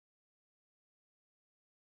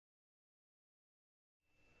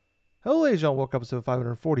Hello, ladies and gentlemen. Welcome to episode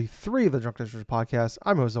 543 of the Drunk Districts Podcast.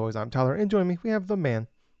 As always, I'm Tyler, and joining me, we have the man,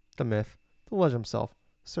 the myth, the legend himself,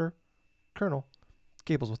 Sir Colonel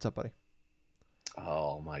Gables. What's up, buddy?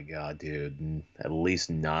 Oh my God, dude. At least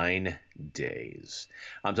 9 days.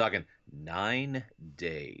 I'm talking 9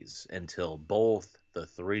 days until both the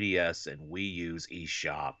 3DS and Wii U's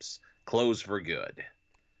eShops close for good.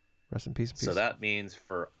 Rest in peace, So peace. that means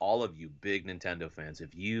for all of you big Nintendo fans,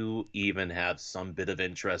 if you even have some bit of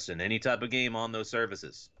interest in any type of game on those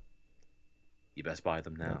services, you best buy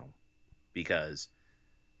them Yep. now because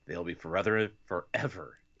they'll be forever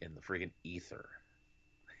in the freaking ether.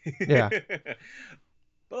 Yeah.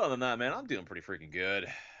 But other than that, man, I'm doing pretty freaking good.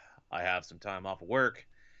 I have some time off of work.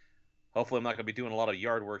 Hopefully, I'm not going to be doing a lot of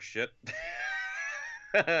yard work shit.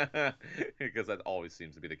 Because that always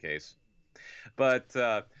seems to be the case. But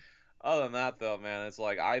other than that, though, man, it's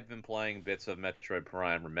like I've been playing bits of Metroid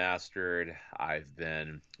Prime Remastered. I've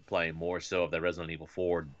been playing more so of the Resident Evil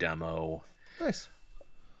 4 demo. Nice.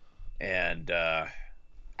 And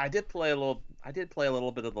I did play a little. I did play a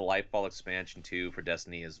little bit of the Lightfall expansion too for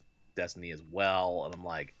Destiny as well. And I'm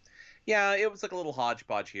like, yeah, it was like a little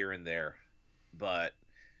hodgepodge here and there, but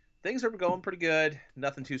things are going pretty good.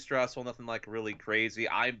 Nothing too stressful. Nothing like really crazy.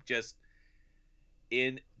 I'm just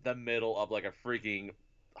in the middle of like a freaking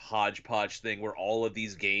hodgepodge thing where all of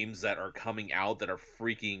these games that are coming out that are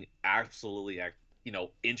freaking absolutely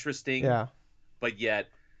interesting, Yeah. but yet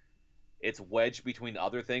it's wedged between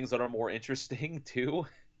other things that are more interesting too.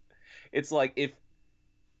 It's like if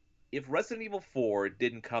Resident Evil 4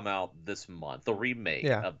 didn't come out this month, the remake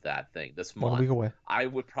Yeah. of that thing this 1 week month, away. I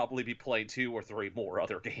would probably be playing two or three more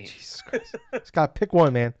other games. Jesus Christ. Just got to pick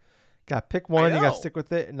one, man. Got to pick I one. You got to know. stick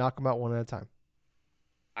with it and knock them out one at a time.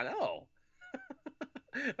 I know.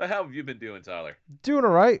 How have you been doing, Tyler? Doing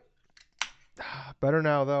all right. Better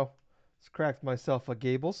now, though. Just cracked myself a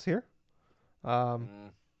Gables here. Um, Mm,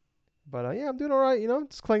 But yeah, I'm doing all right.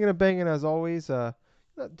 Just clanging and banging as always.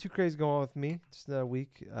 Not too crazy going on with me. Just another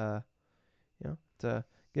week. It's,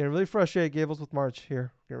 getting really frustrated, Gables, with March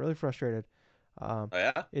here. Getting really frustrated. Um, oh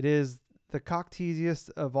yeah? it is the cockteasiest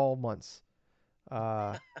of all months.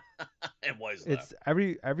 Uh, And why is that? it's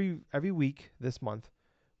every week this month.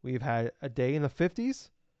 We've had a day in the 50s,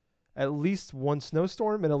 at least one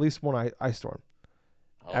snowstorm, and at least one ice storm.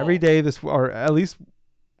 Every Oh, day this, or at least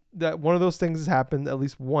that one of those things has happened at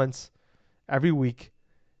least once every week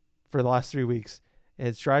for the last 3 weeks, and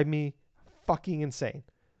it's driving me fucking insane.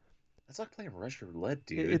 that's like playing Russian roulette,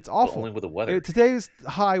 dude, It's but awful. only with the weather. Today's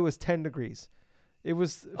high was 10 degrees. It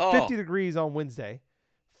was 50 Oh, degrees on Wednesday.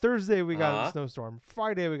 Thursday we got a uh-huh. snowstorm.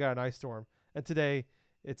 Friday we got an ice storm, and today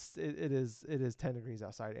it is 10 degrees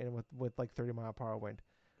outside and with like 30-mile-per-hour wind.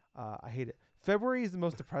 I hate it. February is the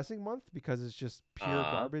most depressing month because it's just pure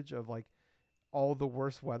Uh-huh. garbage of like all the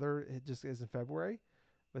worst weather. It just is in February,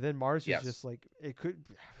 but then March is Yes. just like it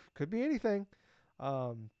could be anything.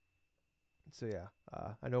 Um, so yeah,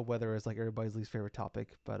 I know weather is like everybody's least favorite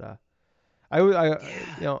topic, but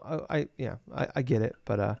Yeah. I get it,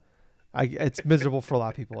 but it's miserable for a lot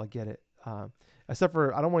of people. I get it. Except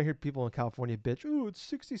for I don't want to hear people in California bitch. Ooh, it's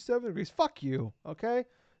 67 degrees. Fuck you. Okay,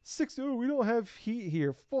 Ooh, we don't have heat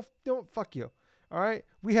here. Don't fuck you. All right,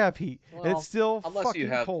 we have heat, and it's Well, still unless you fucking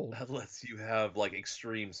have cold. unless you have like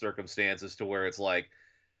extreme circumstances to where it's like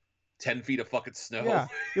 10 feet of fucking snow Yeah,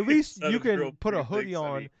 at least instead you of can put a freezing. hoodie I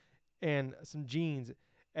on mean, and some jeans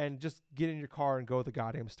and just get in your car and go to the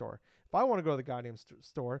goddamn store. If I want to go to the goddamn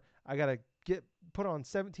store, I gotta get put on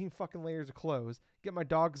 17 fucking layers of clothes, get my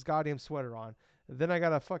dog's goddamn sweater on, then I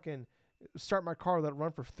gotta fucking start my car, let it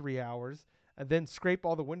run for 3 hours, and then scrape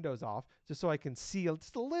all the windows off just so I can see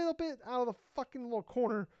just a little bit out of the fucking little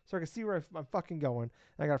corner so I can see where I'm fucking going.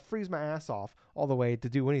 And I gotta freeze my ass off all the way to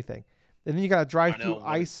do anything. And then you gotta I drive know through when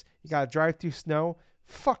ice. You gotta drive through snow.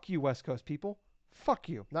 Fuck you, West Coast people. Fuck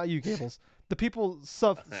you, not you, Gables. The people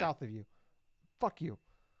south of you. Fuck you.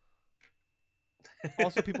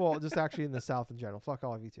 Also, people just actually in the South in general. Fuck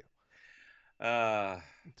all of you too. uh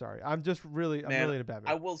Sorry, I'm man, really in a bad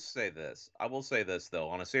I mood. will say this. I will say this though.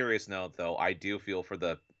 On a serious note though, I do feel for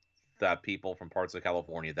the that people from parts of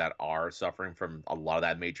California that are suffering from a lot of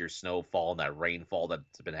that major snowfall and that rainfall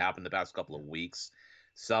that's been happening the past couple of weeks.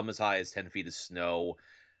 Some as high as 10 feet of snow,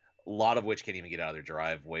 a lot of which can't even get out of their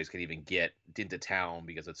driveways, can't even get into town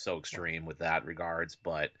because it's so Wow. extreme with that regards.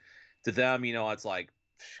 But to them, it's like,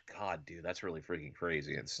 God, dude, that's really freaking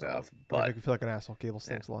crazy and Oh, stuff. way to But make me feel like an asshole. Gables,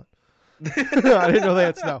 yeah. thanks a lot. I didn't know they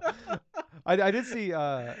had snow. I did see.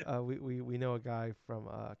 We know a guy from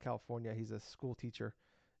California. He's a school teacher,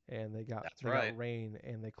 and That's they got right. rain,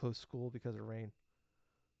 and they closed school because of rain.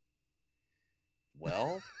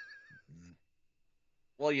 Well,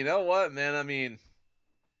 Well, you know what, man? I mean,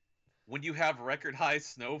 when you have record high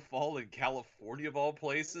snowfall in California of all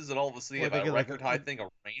places, and all of a sudden you Or have they a get like record high thing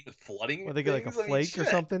of rain with flooding or and they get like a things, I mean, flake or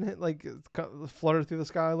shit. something hit, like fluttered through the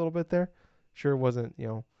sky a little bit there. Sure wasn't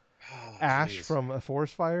Oh, ash jeez. from a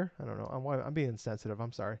forest fire. I don't know. I'm being insensitive.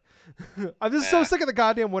 I'm sorry. I'm just so Eh. sick of the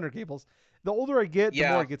goddamn winter cables. The older I get, the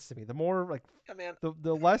more Yeah. it gets to me. The more like Yeah, man.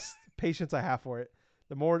 the less patience I have for it.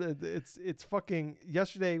 The more it's fucking.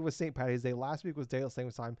 Yesterday was St. Patty's Day. Last week was Daylight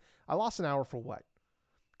Savings Time. I lost an hour for what?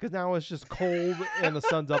 Because now it's just cold and the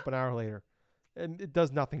sun's up an hour later, and it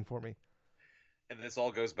does nothing for me. And this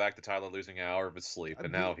all goes back to Tyler losing an hour of his sleep,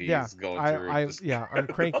 and now Yeah, he's going through just I'm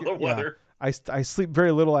cranky. other Yeah, weather. I sleep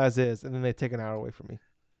very little as is, and then they take an hour away from me.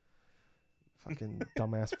 Fucking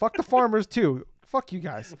dumbass. Fuck the farmers too. Fuck you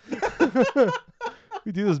guys.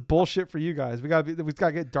 We do this bullshit for you guys. We gotta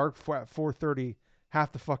get dark at 4:30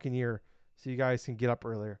 half the fucking year, so you guys can get up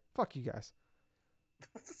earlier. Fuck you guys.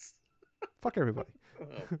 Fuck everybody.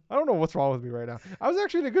 I don't know what's wrong with me right now. I was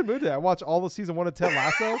actually in a good mood today. I watched all the season 1 of Ted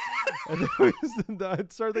Lasso, and then I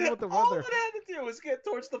started thinking about the All weather. it had to do was get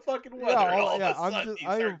towards the fucking Yeah, weather, and all of a I'm sudden just you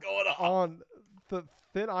I am start going off. on the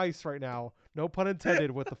thin ice right now. No pun intended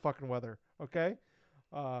with the fucking weather. Okay.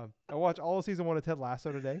 I watched all of season 1 of Ted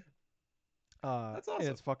Lasso today. That's And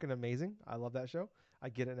awesome. it's fucking amazing. I love that show. I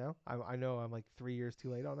get it now. I know I'm like 3 years too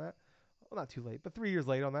late on that. Well, not too late, but 3 years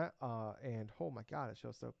late on that. And oh my god, it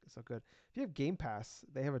show's so good. If you have Game Pass,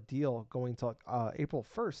 they have a deal going till April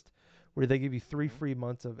 1st, where they give you 3 free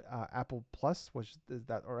months of Apple Plus, which is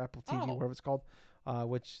that, or Apple TV, Oh, whatever it's called.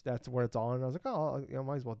 Which that's where it's on. And I was like, oh,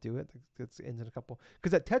 might as well do it. It's ends in a couple,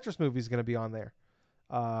 because that Tetris movie is gonna be on there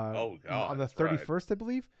oh on God, the that's right. 31st, I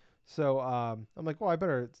believe. So I'm like, well, I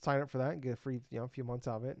better sign up for that and get a free, a few months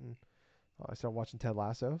of it. And I started watching Ted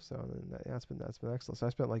Lasso. So then yeah, that's been excellent. So I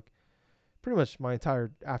spent like pretty much my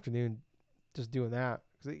entire afternoon just doing that,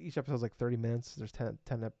 because each episode's like 30 minutes. There's 10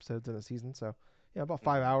 episodes in a season, so yeah, about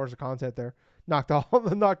five Hmm. hours of content there. Knocked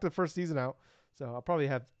the first season out. So I'll probably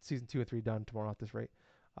have season 2 and 3 done tomorrow at this rate.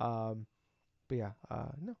 Um, but yeah,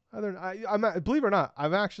 no. Other than believe it or not, I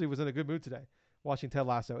actually was in a good mood today watching Ted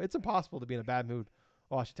Lasso. It's impossible to be in a bad mood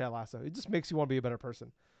watching Ted Lasso. It just makes you want to be a better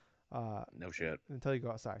person. Uh, No shit. until you go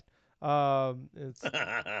outside. It's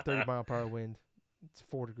 30-mile-per-hour wind. It's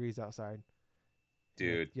 4 degrees outside. And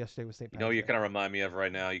Dude, yesterday was St. you know what Patty's you Day. kind of remind me of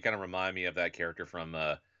right now? You kind of remind me of that character from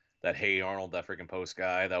that Hey Arnold, that freaking Post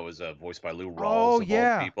guy that was voiced by Lou Oh Rawls of all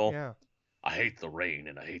yeah, people. yeah, I hate the rain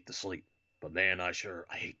and I hate the sleet, but man, I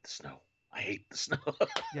hate the snow. I hate the snow.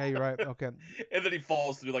 yeah. You're right. Okay, And then he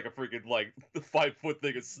falls through like a freaking like 5 foot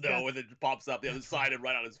thing of snow, that's and then pops out the other that's right. side and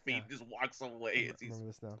right on his Yeah, feet and just walks away as I he's remember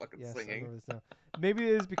this now. fucking Yes, I singing. remember this now. Maybe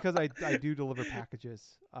it is because I do deliver packages.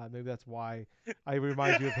 Maybe that's why I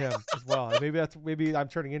remind you of him as well. Maybe I'm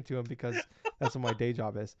turning into him because that's what my day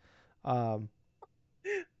job is. Um,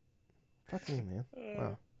 fuck me, man. Uh,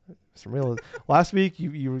 Wow. Some real. Last week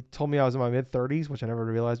you told me I was in my mid 30s, which I never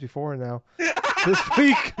realized before, and now this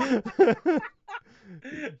week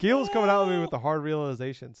Gail's coming out with me with oh, the hard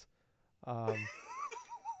realizations. Um,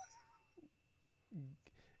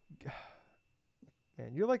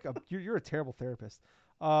 man, you're a terrible therapist.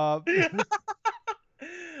 Uh, oh man,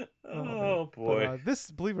 oh but boy.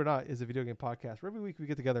 this, believe it or not, is a video game podcast. Where every week we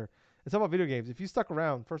get together and talk about video games. If you stuck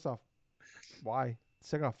around, first off, why?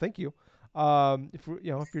 Second off, thank you. If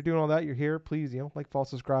you're doing all that, you're here. Please, like, follow,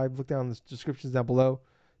 subscribe. Look down in the descriptions down below.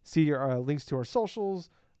 See your links to our socials,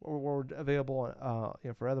 or we're available.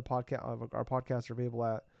 For other podcast, our podcasts are available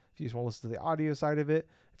at. If you just want to listen to the audio side of it,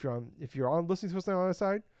 if you're on listening to us on the other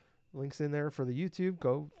side, links in there for the YouTube.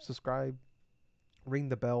 Go subscribe, ring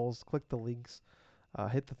the bells, click the links,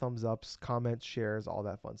 hit the thumbs ups, comments, shares, all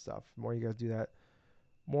that fun stuff. The more you guys do that,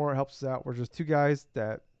 more it helps us out. We're just two guys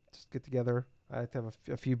that just get together. I like to have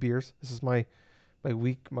a few beers. This is my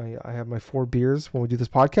week. I have my 4 beers when we do this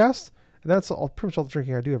podcast, and that's pretty much all the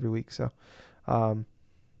drinking I do every week. So, um,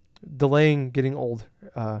 delaying getting old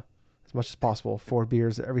as much as possible. 4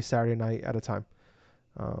 beers every Saturday night at a time,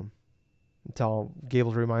 um, until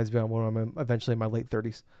Gables reminds me when I'm eventually in my late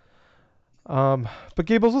 30s. But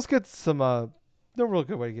Gables, let's get some. No real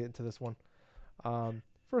good way to get into this one.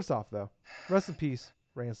 First off, though, rest in peace,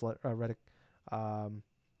 Reddick. Um,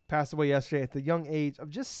 Passed away yesterday at the young age of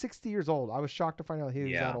just 60 years old. I was shocked to find out he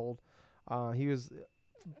was that Yeah. old. He was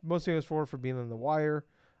most famous for being in The Wire,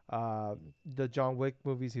 uh, the John Wick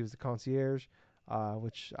movies. He was the concierge,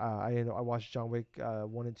 which I watched John Wick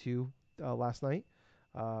 1 and 2 last night.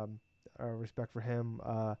 Um, Respect for him.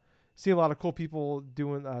 See a lot of cool people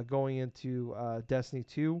going into Destiny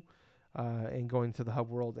 2, and going to the hub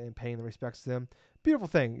world and paying the respects to them. Beautiful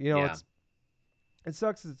thing. Yeah. It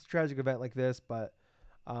sucks. It's a tragic event like this, but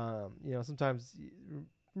Sometimes it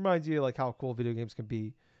reminds you like how cool video games can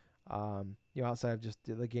be. Outside of just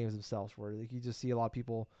the games themselves, where like, you just see a lot of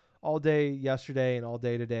people all day yesterday and all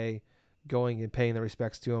day today going and paying their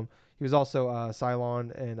respects to him. He was also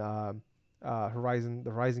Cylon and the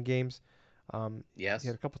Horizon games. He had Yes.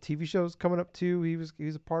 a couple TV shows coming up too. He was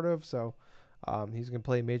a part of, so he's gonna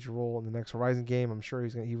play a major role in the next Horizon game. I'm sure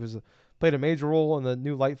played a major role in the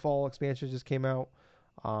new Lightfall expansion that just came out.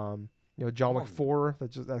 John Wick Oh, 4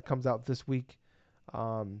 that comes out this week.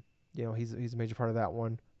 Um, he's a major part of that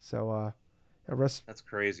one. So rest. that's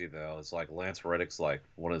crazy though. It's like Lance Reddick's like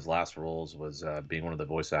one of his last roles was being one of the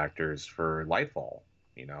voice actors for Lightfall.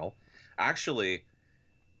 You know, actually,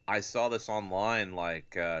 I saw this online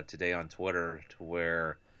like today on Twitter to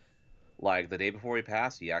where like the day before he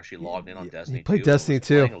passed, he actually logged in on He Destiny played 2 and Destiny was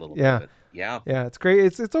too. playing a little bit of Yeah, it. Yeah. yeah, it's great.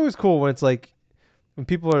 It's always cool when it's like when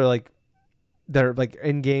people are like they're like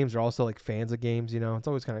in games are also like fans of games. It's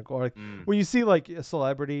always kind of cool. Like Mm. when you see like a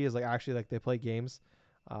celebrity is like actually like they play games.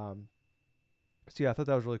 Um, so yeah, I thought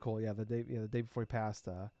that was really cool. Yeah, the day before he passed.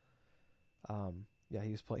 Yeah,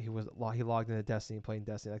 he logged into Destiny and playing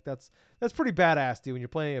Destiny. Like that's pretty badass, dude. When you're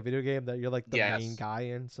playing a video game that you're like the main Yes. guy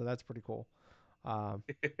in, so that's pretty cool. Um,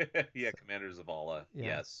 Yeah, so, Commander Zavala. yeah.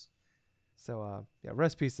 Yes. So yeah,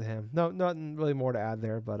 rest peace to him. No, nothing really more to add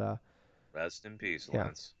there, but Rest in peace, yeah,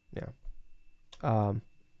 Lance. yeah. Um,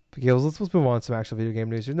 but yeah, let's move on to some actual video game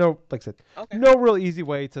news. There's no, like I said, Okay. no real easy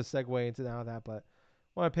way to segue into now that, but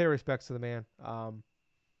I want to pay respects to the man.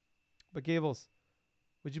 But Gables,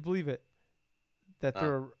 would you believe it that Uh,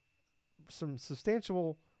 there are some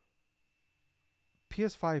substantial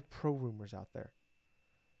PS5 Pro rumors out there?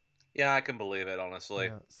 yeah, I can believe it, honestly.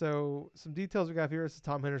 Yeah. So some details we got here. This is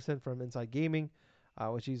Tom Henderson from Inside Gaming,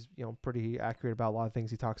 which he's pretty accurate about a lot of things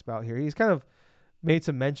he talks about here. He's kind of made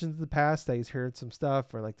some mentions in the past that he's heard some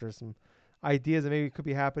stuff or like there's some ideas that maybe could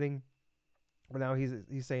be happening, but now he's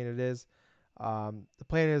saying it is. The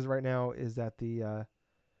plan is right now is that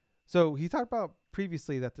so he talked about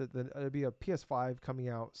previously that there'll be a PS5 coming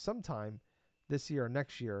out sometime this year or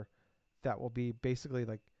next year that will be basically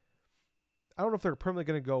like I don't know if they're permanently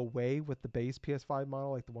going to go away with the base PS5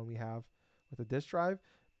 model like the one we have with the disc drive,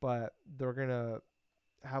 but they're going to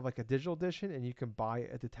have like a digital edition and you can buy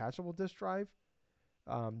a detachable disc drive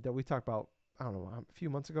that we talked about, I don't know, a few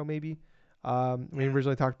months ago maybe. We Yeah.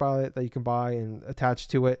 originally talked about it that you can buy and attach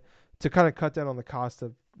to it to kind of cut down on the cost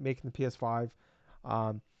of making the PS5.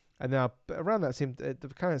 Um, and now around that same, it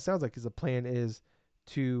kind of sounds like the plan is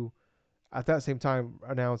to at that same time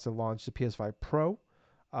announce and launch the PS5 Pro.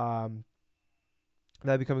 Um,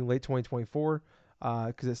 that'll be coming late 2024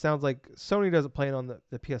 because it sounds like Sony doesn't plan on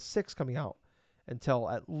the PS6 coming out until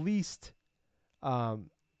um,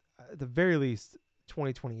 at the very least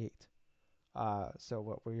 2028. So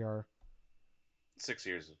what we are 6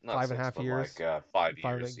 years, not five and a six, half but years, like 5 years.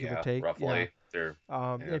 five give or Yeah, take. Yeah. roughly. They're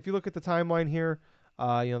And yeah. if you look at the timeline here,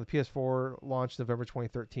 the PS4 launched November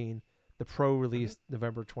 2013, the Pro Hmm. released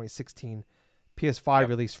November 2016, PS5 Yep.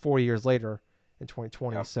 released 4 years later in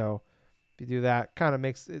 2020. Yep. So if you do that, kind of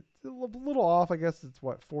makes it a little off. I guess it's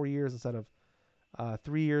what 4 years instead of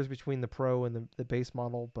 3 years between the Pro and the base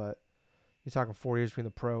model, but you're talking 4 years between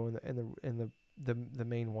the Pro and the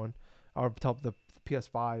main one, or top the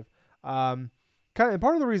PS5. Um, and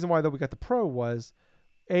part of the reason why though we got the Pro was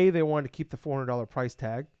they wanted to keep the $400 price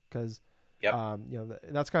tag because Yep. and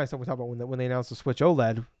that's kind of something we talked about when they announced the Switch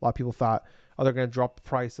OLED. A lot of people thought, oh, they're going to drop the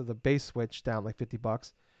price of the base Switch down like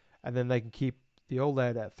 $50, and then they can keep the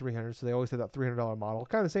OLED at 300. So they always had that $300 model.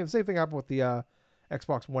 Kind of same thing happened with the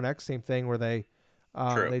Xbox One X. Same thing where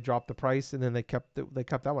True. they dropped the price and then they kept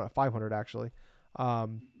that one at 500 actually.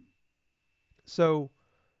 Um, so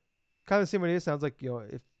kind of the same idea. Sounds like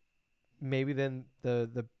if maybe then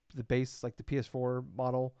the base like the PS4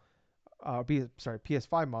 model,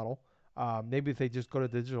 PS5 model. Maybe if they just go to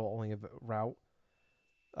digital only route,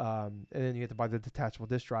 and then you have to buy the detachable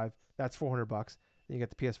disc drive. That's $400. Then you get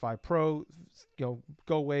the PS5 Pro. Go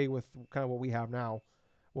away with kind of what we have now,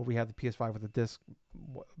 where we have the PS5 with a disc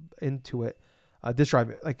into it, disc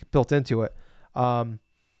drive like built into it. Um,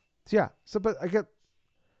 so yeah. So but I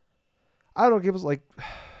don't know. Give us like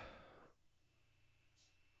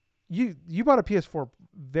you bought a PS4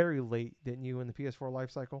 very late, didn't you, in the PS4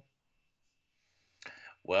 life cycle?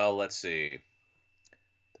 Well, let's see.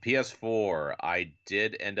 The PS4, I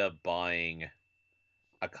did end up buying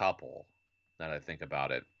a couple. Now that I think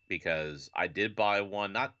about it, because I did buy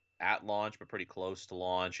one not at launch, but pretty close to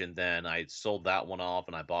launch, and then I sold that one off,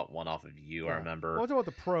 and I bought one off of you. I Yeah. Well, remember, I'm talking about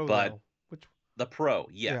the Pro but though. Which the Pro,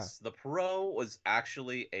 yeah. yes. The Pro was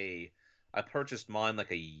actually a I purchased mine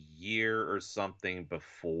like a year or something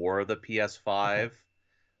before the Okay. PS5.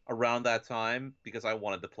 around that time because I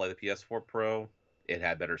wanted to play the PS4 Pro. It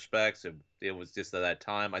had better specs. It was just at that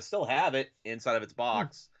time. I still have it inside of its Hmm.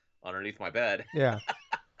 box underneath my bed. Yeah.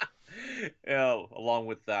 Along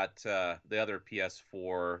with that, the other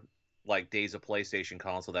PS4, like Days of PlayStation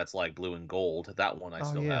console that's like blue and gold. That one I Oh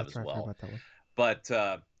still yeah, have that's as right. I forgot well. about that one. But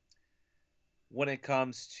when it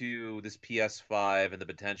comes to this PS5 and the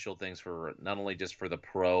potential things for not only just for the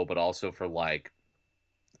Pro, but also for like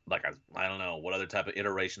I don't know what other type of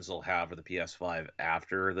iterations they'll have for the PS5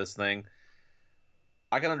 after this thing.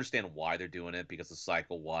 I can understand why they're doing it because the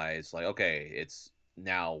cycle wise, like okay, it's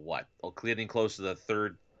now what? Oh, getting close to the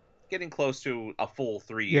third, getting close to a full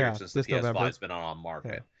 3 years Yeah, since the this PS5 November. has been on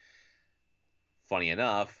Yeah. market. Funny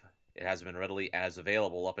enough, it hasn't been readily as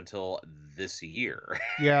available up until this year.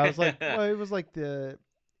 Yeah, I was like, well, it was like the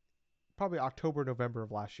probably October, November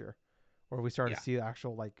of last year, where we started to Yeah, see the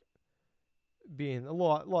actual like being a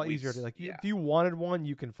lot easier to like. If yeah. you wanted one,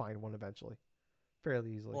 you can find one eventually,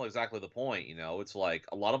 fairly easily. Well, exactly the point. It's like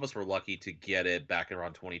a lot of us were lucky to get it back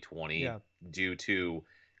around 2020 Yeah. due to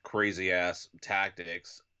crazy ass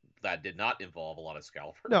tactics that did not involve a lot of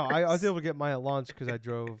No, I was scalpers. able to get mine at launch because I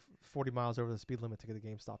drove 40 miles over the speed limit to get a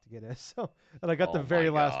GameStop to get it. So, and I got the Oh my very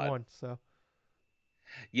last God. one. So,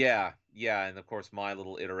 Yeah, yeah, and of course my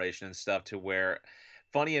little iteration and stuff to where,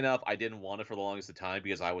 funny enough, I didn't want it for the longest of time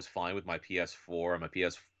because I was fine with my PS4 and my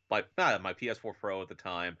PS4 Pro at the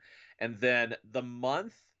time, and then the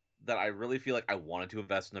month that I really feel like I wanted to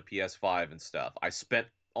invest in a PS5 and stuff, I spent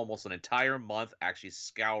almost an entire month actually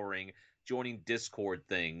scouring, joining Discord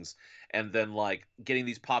things, and then like getting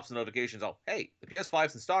these pops and notifications. Oh, hey, the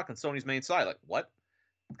PS5's in stock on Sony's main site. Like what?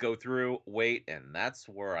 Go through, wait, and that's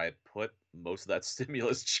where I put most of that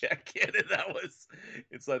stimulus check in, and that was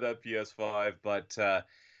inside that PS5. But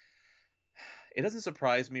it doesn't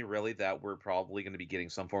surprise me really that we're probably going to be getting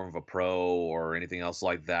some form of a Pro or anything else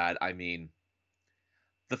like that. I mean,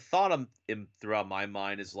 the thought throughout my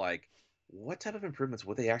mind is like, what type of improvements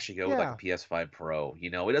would they actually go with like a yeah, PS5 Pro?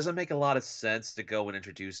 It doesn't make a lot of sense to go and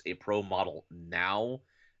introduce a Pro model now,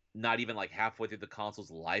 not even like halfway through the console's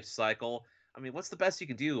life cycle. I mean, what's the best you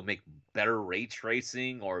can do? Make better ray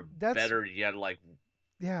tracing or that's better yet like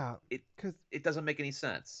yeah, it cuz it doesn't make any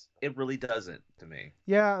sense. It really doesn't to me.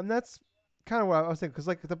 yeah, and that's kind of what I was thinking cuz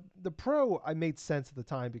like the Pro I made sense at the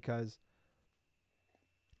time because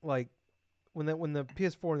like when the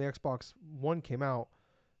PS4 and the Xbox One came out,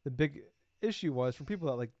 the big issue was from people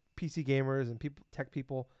that like PC gamers and people tech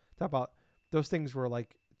people talk about those things were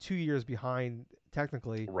like 2 years behind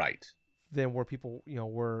technically Right. than where people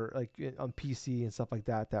were like on PC and stuff like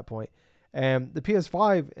that at that point. And the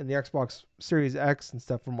PS5 and the Xbox Series X and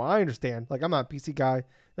stuff, from what I understand, like I'm not a PC guy,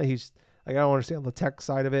 like he's like I don't understand the tech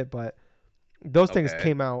side of it, but those things Okay.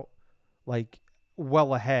 came out like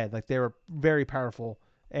well ahead, like they were very powerful.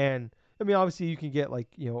 And I mean, obviously you can get like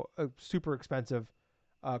a super expensive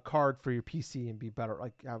card for your PC and be better,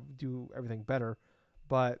 like do everything better.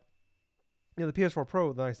 But the PS4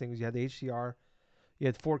 Pro, the nice thing is you had the HDR, you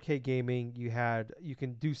had 4K gaming, you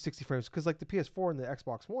can do 60 frames because like the PS4 and the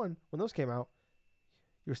Xbox One when those came out,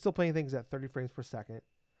 you were still playing things at 30 frames per second.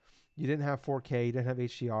 You didn't have 4K, you didn't have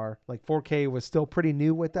HDR. Like 4K was still pretty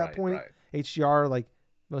new at that Right, point. right. HDR, like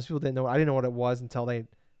most people didn't know. I didn't know what it was until they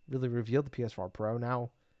really revealed the PS4 Pro.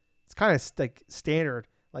 Now it's kind of like standard.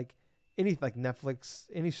 Like any like Netflix,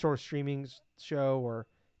 any sort of streaming show or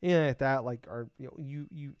anything like that, like or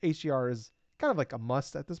you HDR is kind of like a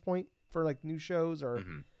must at this point for like new shows or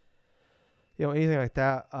Mhm. anything like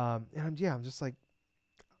that. And I'm just like,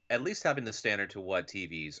 At least having the standard to what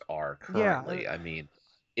TVs are yeah, currently. I mean,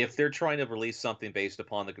 if they're trying to release something based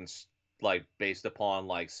upon based upon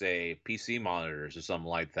like say PC monitors or something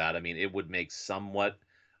like that, I mean, it would make somewhat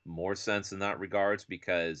more sense in that regards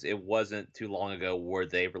because it wasn't too long ago where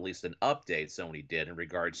they released an update Sony did in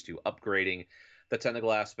regards to upgrading the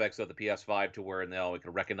technical aspects of the PS5 to where now it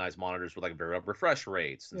can recognize monitors with like very refresh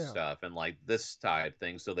rates and yeah, stuff and like this type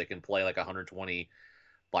thing so they can play like 120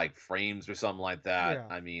 like frames or something like that. yeah,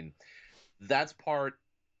 I mean, that's part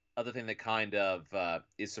of the thing that kind of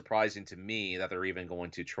is surprising to me that they're even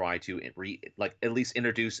going to try to like at least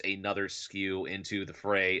introduce another SKU into the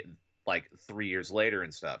fray like 3 years later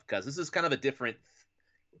and stuff because this is kind of a different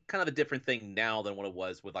thing now than what it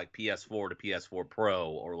was with like PS4 to PS4 Pro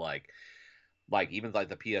or like even like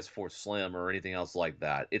the PS4 Slim or anything else like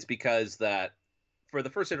that. It's because that for the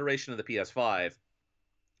first iteration of the PS5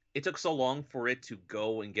 it took so long for it to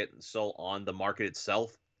go and get so on the market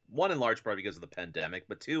itself. One, in large part because of the pandemic,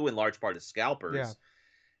 but two, in large part, of yeah. scalpers.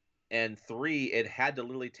 And three, it had to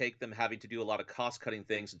literally take them having to do a lot of cost cutting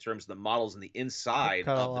things in terms of the models and the inside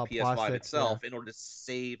Cut out a of the lot of PS5 plastic. Yeah, itself in order to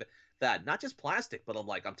save that. Not just plastic, but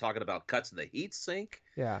I'm talking about cuts in the heat sink,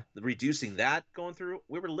 Yeah. reducing that going through.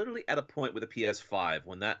 We were literally at a point with the PS5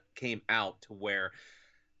 when that came out to where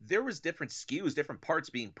there was different SKUs, different parts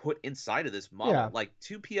being put inside of this model. Yeah. Like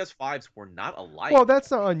two PS5s were not Well, alike.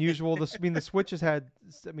 that's not unusual. This, I mean, the Switch has had.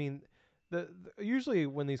 I mean, the usually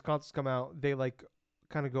when these consoles come out, they like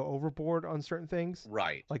kind of go overboard on certain things.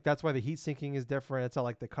 Right. Like that's why the heat sinking is different. It's not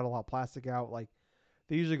like they cut a lot of plastic out. Like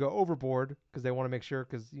they usually go overboard because they want to make sure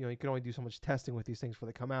because you can only do so much testing with these things before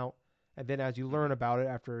they come out. And then as you learn Mm-hmm. about it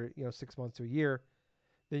after 6 months to a year,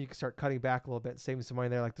 then you can start cutting back a little bit, saving some money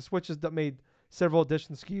there. Like the Switch has made several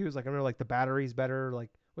addition SKUs. Like I remember like the battery's better. Like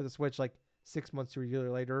with the Switch, like 6 months to a year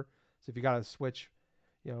later. So if you got a Switch,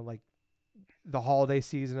 like the holiday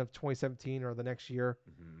season of 2017 or the next year,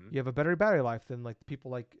 Mm-hmm. you have a better battery life than like the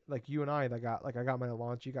people like you and I that got I got mine at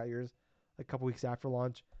launch. You got yours like a couple weeks after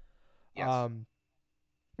launch. Yes. Um,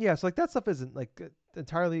 yeah, so like that stuff isn't like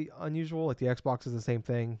entirely unusual. Like the Xbox is the same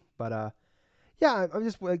thing, but yeah, I'm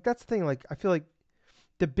just like that's the thing. Like I feel like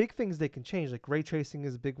the big things they can change. Like ray tracing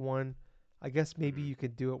is a big one. I guess maybe Mm-hmm. you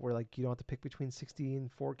could do it where like you don't have to pick between 60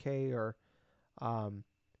 and 4K or um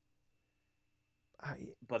I,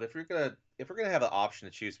 But if we're gonna have an option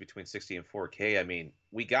to choose between 60 and 4K, I mean,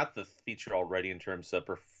 we got the feature already in terms of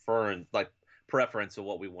preference of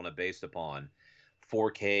what we want to base upon,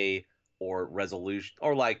 4K or resolution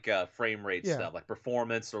or frame rate yeah, stuff, like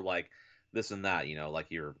performance or like this and that. Like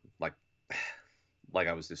you're like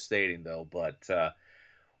I was just stating though. But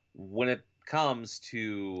when it comes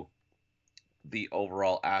to the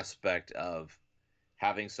overall aspect of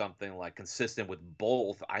having something like consistent with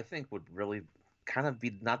both, I think would really kind of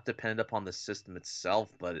be not dependent upon the system itself,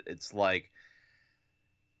 but it's like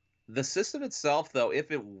the system itself though, if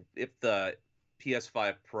the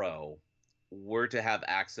PS5 Pro were to have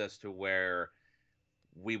access to where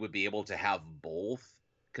we would be able to have both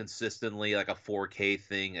consistently like a 4K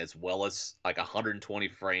thing as well as like 120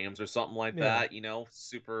 frames or something like yeah, that,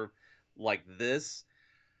 super like this.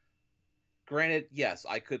 Granted, yes,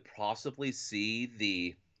 I could possibly see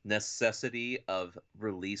the necessity of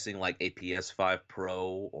releasing like a PS5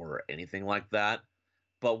 Pro or anything like that.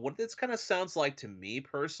 But what this kind of sounds like to me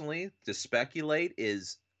personally, to speculate,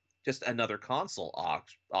 is just another console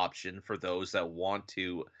option for those that want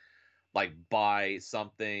to like buy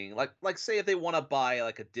something like say if they want to buy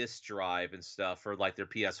like a disc drive and stuff for like their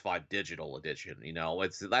PS5 digital edition,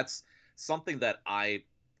 that's something that I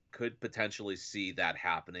could potentially see that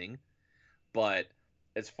happening. But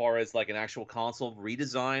as far as like an actual console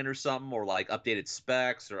redesign or something, or like updated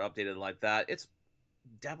specs or updated like that, it's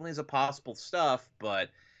definitely is a possible stuff. But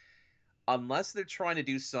unless they're trying to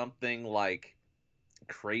do something like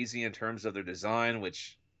crazy in terms of their design,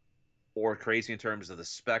 which or crazy in terms of the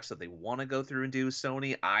specs that they want to go through and do,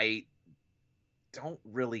 Sony, I don't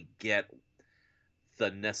really get the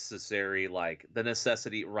necessity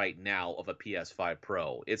right now of a PS5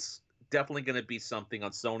 Pro. It's definitely going to be something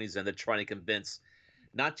on Sony's end. They're trying to convince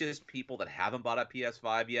not just people that haven't bought a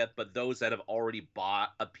PS5 yet, but those that have already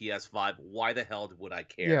bought a PS5. Why the hell would I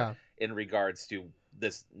care yeah. in regards to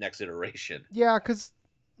this next iteration? Yeah, because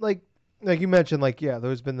like you mentioned, like yeah,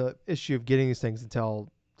 there's been the issue of getting these things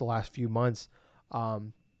until the last few months.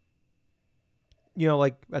 Um,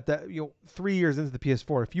 like at that 3 years into the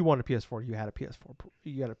PS4, if you wanted a PS4, you had a PS4.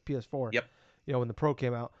 You had a PS4. Yep. When the Pro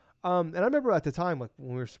came out. And I remember at the time, like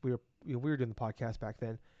when we were doing the podcast back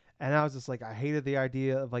then, and I was just like, I hated the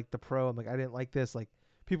idea of like the Pro. I'm like, I didn't like this. Like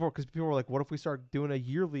because people were like, what if we start doing a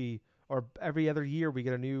yearly or every other year we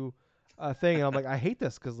get a new thing? And I'm like, I hate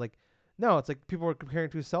this because like, no, it's like people are comparing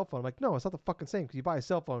it to a cell phone. I'm like, no, it's not the fucking same because you buy a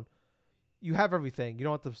cell phone, you have everything. You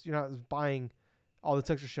don't have to. You're not buying all this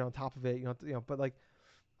extra shit on top of it. You know, but like,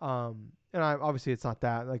 and obviously it's not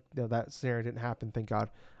that. Like, that scenario didn't happen, thank God.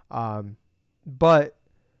 But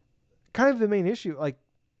kind of the main issue, like,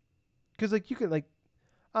 because like you can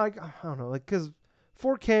I don't know, like, because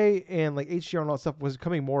 4K and like HDR and all that stuff was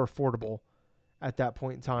becoming more affordable at that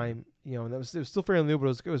point in Mm-hmm. time. And it was still fairly new, but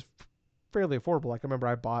it was fairly affordable. Like I remember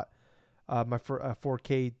I bought my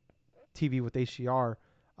 4K TV with HDR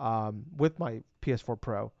with my PS4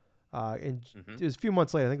 Pro. And Mm-hmm. it was a few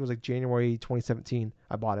months later. I think it was like January 2017.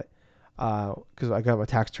 I bought it because I got my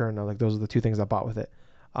tax return. I was like, those are the two things I bought with it.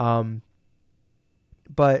 Um,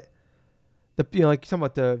 but like you're talking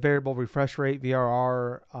about the variable refresh rate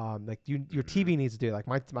 (VRR), like your Mm-hmm. TV needs to do it. Like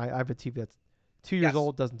I have a TV that's 2 years Yes.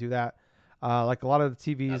 old, doesn't do that. Like a lot of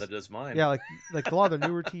the TVs, Neither does mine. yeah, like a lot of the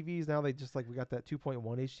newer TVs now they just like we got that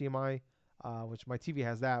 2.1 HDMI, which my TV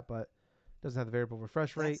has that, but doesn't have the variable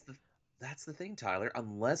refresh rate. That's the that's the thing, Tyler.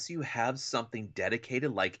 Unless you have something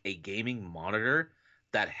dedicated like a gaming monitor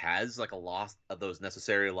that has like a lot of those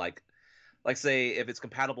necessary like like say if it's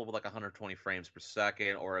compatible with like 120 frames per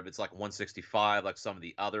second, or if it's like 165, like some of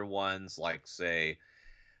the other ones, like say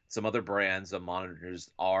some other brands of monitors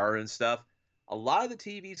are and stuff. A lot of the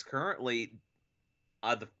TVs currently,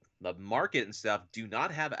 the market and stuff, do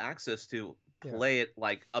not have access to Yeah. play it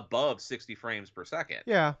like above 60 frames per second.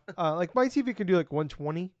 Yeah. Like my TV can do like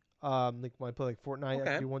 120. Like when I play like Fortnite, I can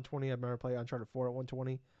Okay. do 120. I remember playing Uncharted 4 at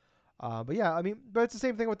 120. But yeah, I mean, but it's the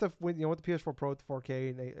same thing with with the PS4 Pro with the 4K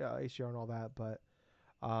and HDR and all that. But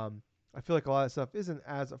I feel like a lot of stuff isn't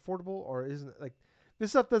as affordable or isn't like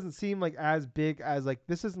this stuff doesn't seem like as big as like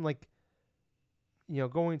this isn't like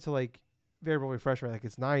going to like variable refresh rate. Like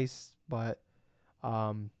it's nice, but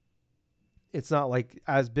um it's not like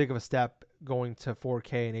as big of a step going to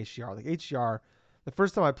 4K and HDR. Like HDR, the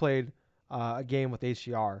first time I played a game with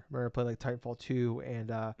HDR, I remember I played like Titanfall 2 and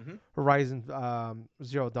Hmm. Horizon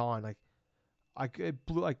Zero Dawn. It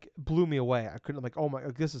blew me away. I couldn't like, oh my,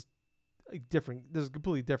 like, this is like different. This is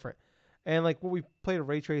completely different. And like what we played of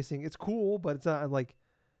ray tracing, it's cool, but it's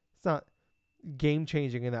not game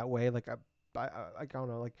changing in that way. I don't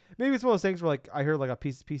know. Like maybe it's one of those things where like I heard like a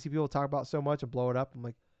PC people talk about so much and blow it up. I'm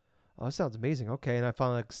like, oh, that sounds amazing. Okay, and I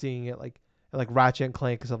finally like seeing it like Ratchet and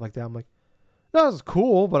Clank and stuff like that. I'm like, no, this is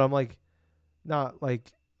cool, but I'm like not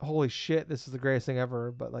like holy shit, this is the greatest thing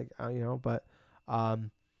ever. But like but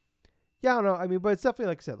um, yeah, I don't know. I mean, but it's definitely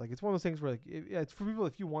like I said, like it's one of those things where like it's for people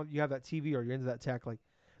if you have that TV or you're into that tech, like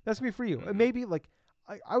that's gonna be for you. And Hmm. maybe like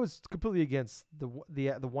I was completely against the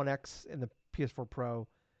One X and the PS4 Pro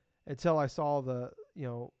until I saw the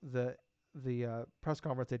press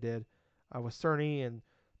conference they did with Cerny and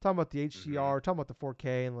talking about the Hmm. HDR, talking about the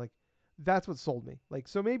 4K, and like that's what sold me. Like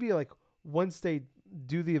so maybe like once they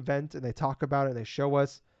do the event and they talk about it and they show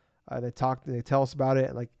us, they tell us about it,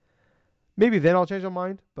 and like maybe then I'll change my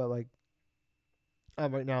mind. But like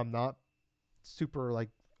right now I'm not super like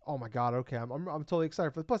oh my god okay I'm totally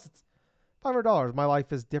excited for it. Plus it's $500. My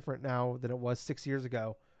life is different now than it was 6 years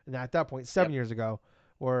ago, and at that point, Yep. 7 years ago,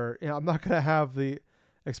 where I'm not gonna have the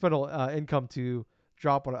expendable income to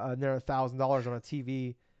drop on another $1,000 on a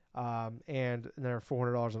TV, and another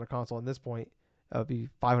 $400 on a console. At this point, it would be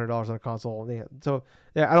 $500 on a console. Yeah. So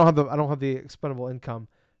yeah, I don't have the expendable income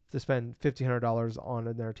to spend $1,500 on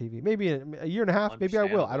another TV. Maybe in a year and a half, maybe I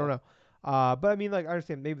will. I don't Understandable. know. But I mean, like I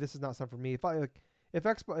understand maybe this is not something for me. If I like if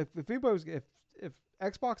Xbox if anybody was if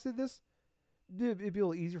Xbox did this, it'd be a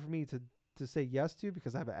little easier for me to say yes to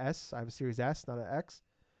because I have an S. I have a Series S, not an X.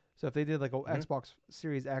 So if they did like a Hmm. Xbox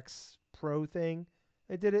Series X Pro thing,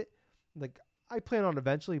 they did it. Like I plan on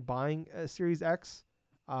eventually buying a Series X,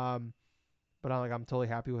 um, but I'm totally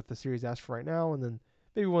happy with the Series S for right now. And then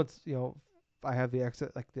maybe once I have the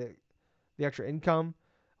extra the extra income,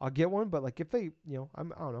 I'll get one. But like if they I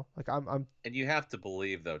don't know like I'm And you have to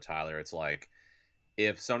believe though, Tyler, it's like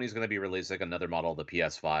if Sony's going to be releasing another model of the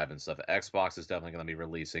PS5 and stuff, Xbox is definitely going to be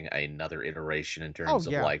releasing another iteration in oh terms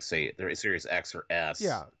of yeah like say their Series X or S.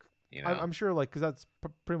 yeah You know. I'm sure like because that's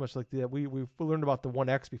pretty much like we learned about the One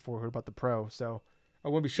X before we heard about the Pro, so I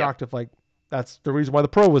wouldn't be Yep. shocked if like that's the reason why the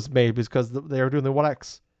Pro was made because they were doing the One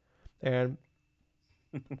X, and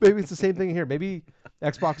maybe it's the same thing here. Maybe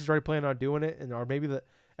Xbox is already planning on doing it, and or maybe the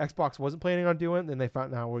Xbox wasn't planning on doing it, and then they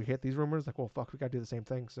found now we hit these rumors like, well, fuck, we gotta do the same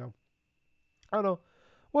thing. So I don't know.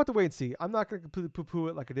 We'll have to wait and see. I'm not gonna completely poo-poo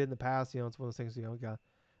it like I did in the past. It's one of those things. Got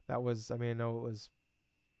that was. I mean, I know it was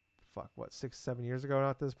fuck what 6 7 years ago now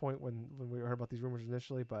at this point when we heard about these rumors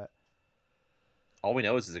initially, but All we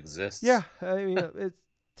know is it yeah, exists. I mean, it's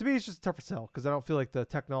to me it's just tougher to sell because I don't feel like the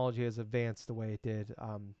technology has advanced the way it did,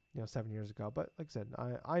 7 years ago. But like I said,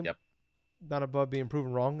 I'm Yep. not above being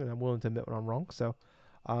proven wrong, and I'm willing to admit when I'm wrong. So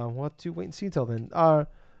we'll have to wait and see until then.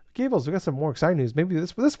 Gables, we got some more exciting news. Maybe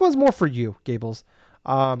this one's more for you, Gables.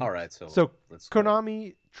 Um, All right, so so let's go.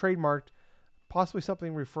 Konami trademarked possibly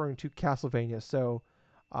something referring to Castlevania. So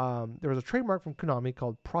there was a trademark from Konami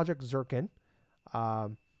called Project Zircon.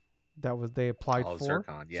 Um, that was they applied Oh, for.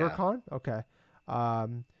 Zircon, yeah. Zircon? Okay.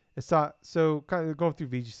 Um, it's not so kind of going through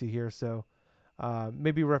VGC here. So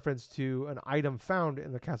maybe reference to an item found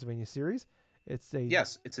in the Castlevania series. It's a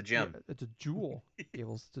Yes, it's a yeah, gem. it's a jewel.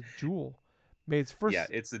 Gables, it's a jewel. Made its Yeah,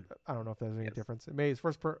 first. it's a I don't know if there's any yes. difference. It made its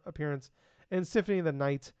first appearance in Symphony of the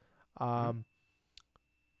Night. Hmm. Um,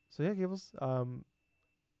 so yeah, Gables.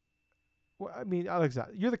 Well, I mean, Alex,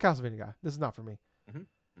 you're the Castlevania guy. This is not for me. Hmm.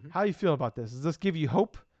 Hmm. How do you feel about this? Does this give you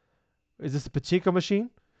hope? Is this a pachinko machine?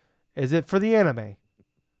 Is it for the anime?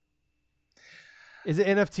 Is it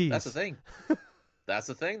That's the NFTs? thing. That's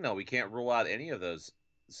the thing, though. We can't rule out any of those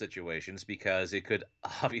situations because it could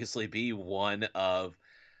obviously be one of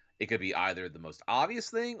it could be either the most obvious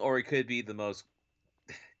thing or it could be the most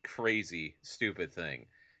crazy, stupid thing.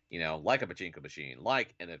 like a pachinko machine,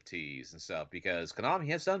 like NFTs and stuff, because Konami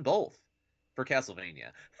has done both for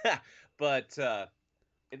Castlevania. But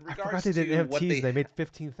in I forgot regards they did to what NFTs. They made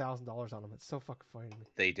 $15,000 on them. It's so fucking funny to me.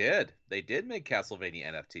 they did make Castlevania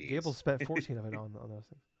Gable NFTs. spent 14 of it on those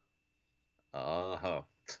things. Oh,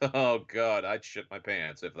 oh god, I'd shit my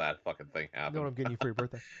pants if that fucking thing You know what happened. I'm getting you for your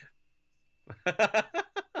birthday?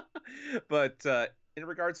 But in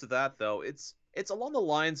regards to that, though, it's along the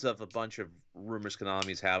lines of a bunch of rumors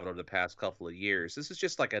Konami's had over the past couple of years. This is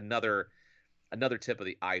just like another tip of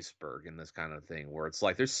the iceberg in this kind of thing, where it's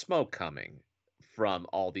like there's smoke coming from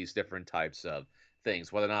all these different types of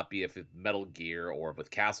things, whether or not be if it's Metal Gear or with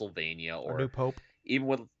Castlevania Our new or Pope. even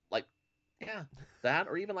with like yeah that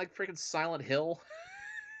or even like freaking Silent Hill.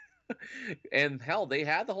 And hell, they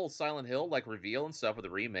had the whole Silent Hill like reveal and stuff with the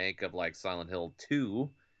remake of like Silent Hill 2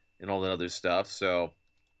 and all that other stuff. So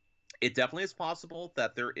it definitely is possible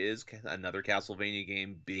that there is another Castlevania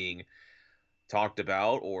game being talked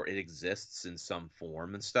about or it exists in some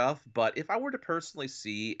form and stuff. But if I were to personally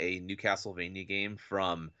see a new Castlevania game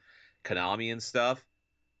from Konami and stuff,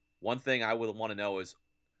 one thing I would want to know is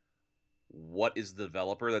what is the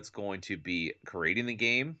developer that's going to be creating the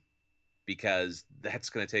game, because that's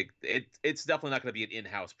going to take it. It's definitely not going to be an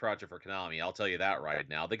in-house project for Konami. I'll tell you that right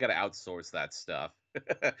now. They got to outsource that stuff.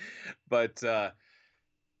 But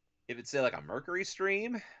if it's say like a Mercury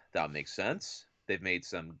stream, that would make sense. They've made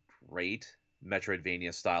some great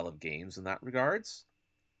Metroidvania style of games in that regards.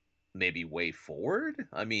 Maybe Way Forward.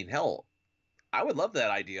 I mean, hell, I would love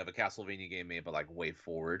that idea of a Castlevania game made by like Way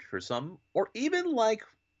Forward for some, or even like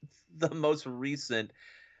the most recent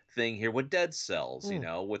thing here with Dead Cells.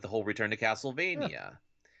 Mm, With the whole Return to yeah. Castlevania.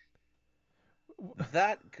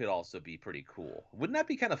 That could also be pretty cool. Wouldn't that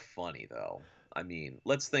be kind of funny though? I mean,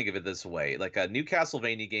 let's think of it this way: like a new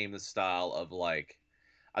Castlevania game, the style of like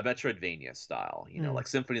a Metroidvania style, Mm. like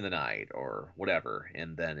Symphony of the Night or whatever,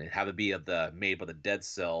 and then it have it be of the made by the Dead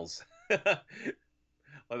Cells,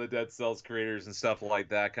 of the Dead Cells creators and stuff like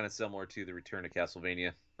that, kind of similar to the Return to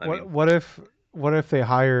Castlevania. I What mean, what if what if they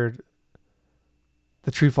hired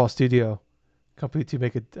the Treefall Studio company to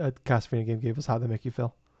make a Castlevania game? Gave us how they make you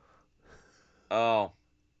feel. oh,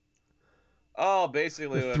 oh, The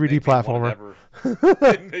basically it would 3D make me want to platformer. never.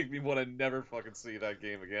 It'd make me want to never fucking see that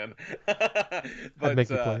game again. I'd But make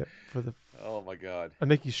you play it for the. oh my god. I'd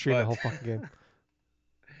make you stream the But whole fucking game.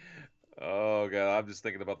 oh god, I'm just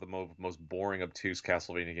thinking about the most boring, obtuse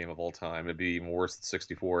Castlevania game of all time. It'd be even worse than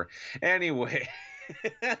 64. Anyway,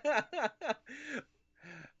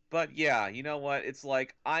 but yeah, you know what? It's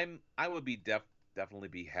like I would be definitely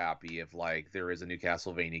be happy if like there is a new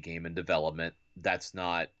Castlevania game in development that's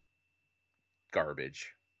not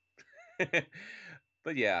garbage.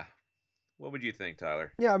 But yeah, what would you think,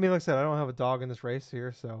 Tyler? Yeah, I mean, like I said, I don't have a dog in this race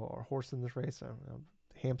here, so or a horse in this race. I don't know,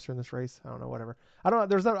 hamster in this race. I don't know, whatever. I don't.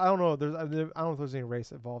 There's not. I don't know. I don't know if there's any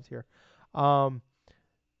race involved here. Um,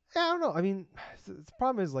 yeah, I don't know. I mean, the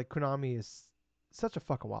problem is like Konami is such a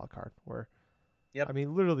fucking wild card. Where I Yep.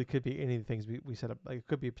 mean, literally could be any of the things we set up. Like it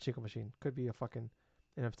could be a pachinko machine, could be a fucking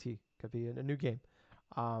NFT, could be a new game.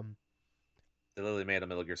 Um, They literally made a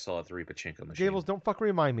Metal Gear Solid 3 pachinko Gables, machine. don't fucking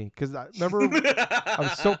remind me because I remember I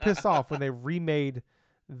was so pissed off when they remade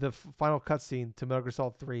the final cutscene to Metal Gear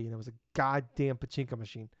Solid 3, and it was a goddamn pachinko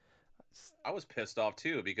machine. I was pissed off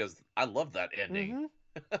too because I love that ending. Mm-hmm.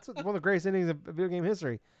 It's one of the greatest endings of video game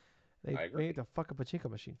history. They I made it agree. a fucking pachinko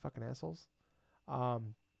machine, fucking assholes.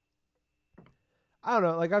 Um, I don't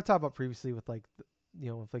know. Like I've talked about previously with like,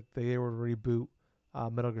 if like they were to reboot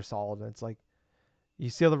Metal Gear Solid, and it's like you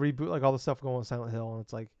see all the reboot, like all the stuff going on Silent Hill, and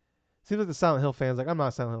it's like seems like the Silent Hill fans, like I'm not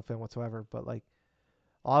a Silent Hill fan whatsoever, but like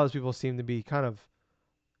a lot of those people seem to be kind of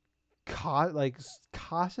like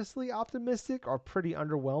cautiously optimistic or pretty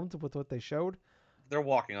underwhelmed with what they showed. They're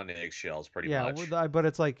walking on eggshells pretty Yeah, much. but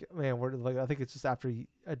it's like, man, we're like, I think it's just after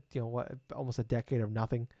what, almost a decade of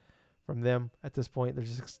nothing from them at this point. They're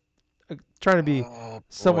just trying to be Oh boy,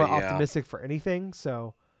 somewhat yeah. optimistic for anything.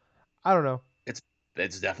 So I don't know. It's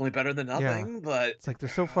it's definitely better than Yeah, nothing, but it's like they're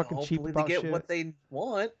so fucking cheap hopefully they about get shit. what they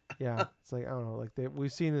want. Yeah, it's like I don't know. Like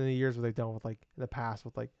we've seen in the years what they've done with like in the past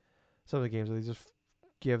with like some of the games where they just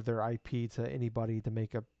give their IP to anybody to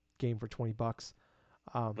make a game for $20.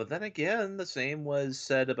 Um, But then again, the same was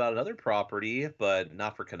said about another property, but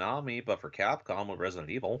not for Konami, but for Capcom with Resident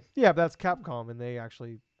Evil. Yeah, but that's Capcom, and they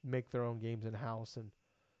actually make their own games in house, and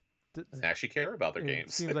They actually care about their it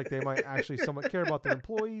games seems like they might actually somewhat care about their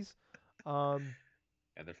employees, um,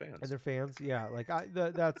 and their and fans. their fans. Yeah, like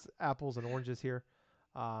that's apples and oranges here.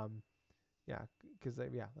 Um, yeah, because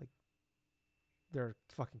like they're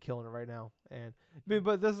fucking killing it right now, and I mean,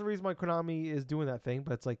 but that's the reason why Konami is doing that thing.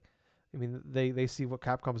 But it's like I mean, they see what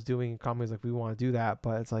Capcom's doing, and Konami's like, we want to do that,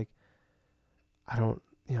 but it's like, I don't,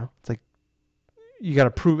 it's like you got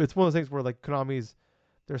to prove. It's one of those things where like Konami's,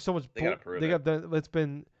 there's so much They got to prove they it. got the. It's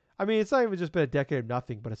been. I mean, it's not even just been a decade of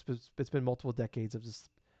nothing, but it's been multiple decades of just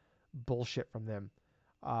bullshit from them.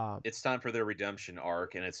 Um, It's time for their redemption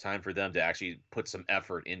arc, and it's time for them to actually put some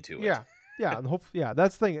effort into it. yeah, yeah, and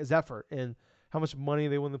that's the thing is effort and how much money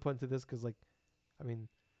they want to put into this. Because like, I mean,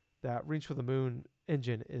 that Reach for the Moon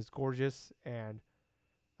engine is gorgeous, and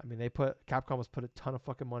I mean Capcom has put a ton of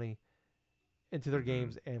fucking money into their Mm-hmm.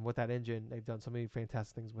 games, and with that engine, they've done so many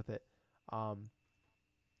fantastic things with it. Um,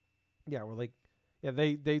 yeah, we're like, yeah,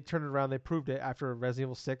 they turned it around. They proved it after Resident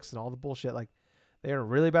Evil 6 and all the bullshit. Like, they're in a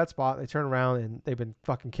really bad spot. They turn around and they've been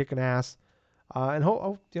fucking kicking ass. I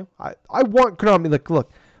want Konami. Like,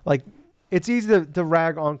 look, like it's easy to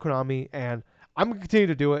rag on Konami, and I'm gonna continue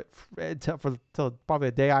to do it till probably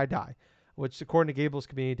the day I die, which according to Gables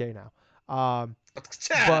could be any day now.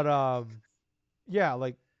 But yeah,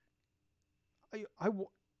 like I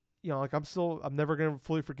like I'm never gonna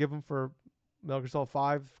fully forgive him for Metal Gear Solid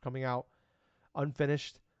 5 coming out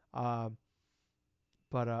unfinished. Um,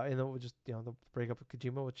 but and then we just the breakup with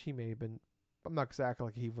Kojima, which he may have been. I'm not exactly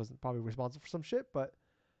like he wasn't probably responsible for some shit, but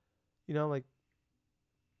like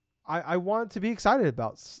I want to be excited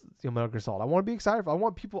about Metal Gear Solid. I want to be excited. I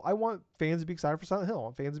want people. I want fans to be excited for Silent Hill. I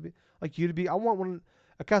want fans to be like you to be. I want when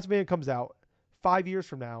a Castlevania comes out 5 years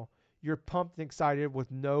from now, you're pumped and excited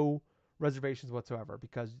with no reservations whatsoever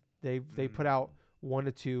because they put out 1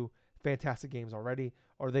 to 2 fantastic games already,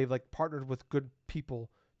 or they've like partnered with good people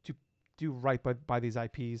to do right by these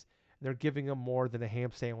IPs. And they're giving them more than a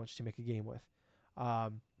ham sandwich to make a game with.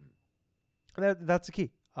 Um, and that's the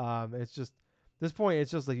key. It's just this point,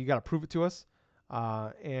 it's just like you got to prove it to us.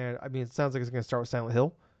 And I mean, it sounds like it's going to start with Silent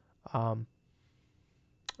Hill. Um,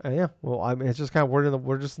 and yeah, well, I mean, it's just kind of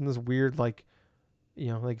we're just in this weird like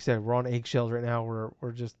like you said, we're on eggshells right now.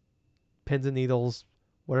 We're just pins and needles,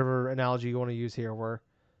 whatever analogy you want to use here.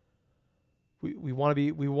 We want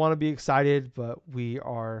to be excited, but we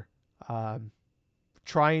are um,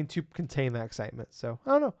 trying to contain that excitement. So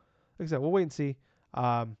I don't know. Like I said, we'll wait and see.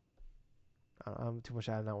 Um, I'm too much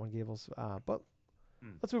out of that one, Gables. But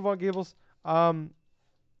let's move on, Gables. Um,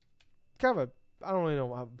 kind of a I don't really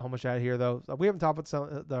know how much out of here though. We haven't talked about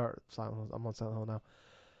Silent Hill. I'm on Silent Hill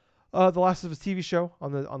now. The Last of Us TV show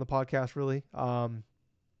on the podcast really.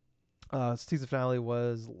 Season finale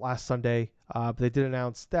was last Sunday. But they did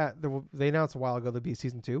announce that they announced a while ago there'd be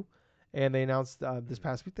season 2, and they announced this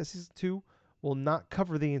past week that season 2 will not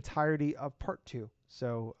cover the entirety of part 2.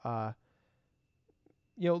 So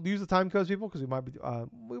use the time codes, people, because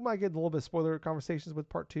we might get a little bit of spoiler conversations with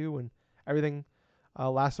part 2 and everything.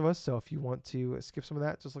 Last of Us. So if you want to skip some of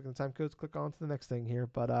that, just look at the time codes, click on to the next thing here.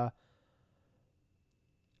 But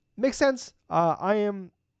makes sense. I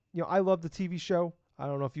love the TV show. I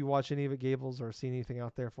don't know if you watch any of it, Gables, or seen anything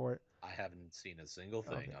out there for it. I haven't seen a single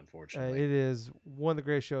thing, Okay. It unfortunately. is one of the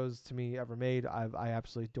greatest shows to me ever made. I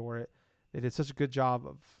absolutely adore it. They did such a good job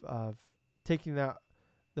of taking the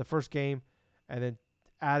first game and then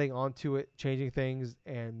adding onto it, changing things,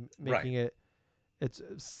 and Right. making it's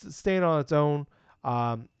staying on its own.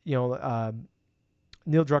 Neil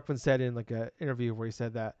Druckmann said in like an interview where he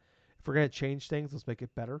said that if we're gonna change things, let's make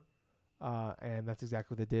it better. And that's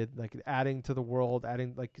exactly what they did. Like adding to the world,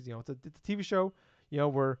 adding like it's a TV show.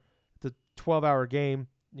 Where it's a 12-hour game.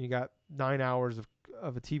 You got 9 hours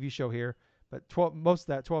of a TV show here, but most of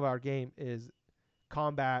that 12-hour game is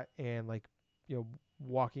combat and like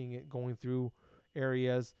walking it, going through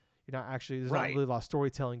areas. There's not Right. really a lot of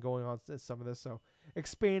storytelling going on in some of this. So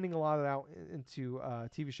expanding a lot of that out into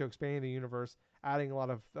TV show, expanding the universe, adding a lot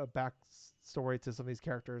of backstory to some of these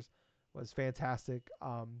characters was fantastic.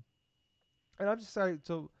 And I'm just excited.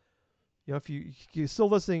 So if you're still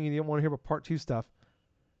listening and you don't want to hear about part 2 stuff,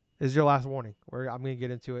 this is your last warning. Where I'm going to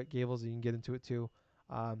get into it. Gables, you can get into it too.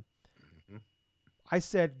 Um, Mm-hmm. I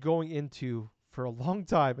said going into for a long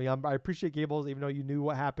time. I appreciate Gables, even though you knew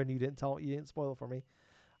what happened, you didn't spoil it for me.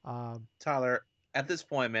 Um, Tyler, at this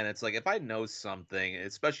point, man, it's like if I know something,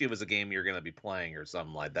 especially if it's a game you're going to be playing or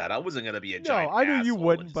something like that, I wasn't going to be a no, giant I knew you asshole and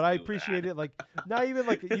wouldn't, but just I do appreciate that. it. Like not even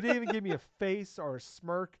like you didn't even give me a face or a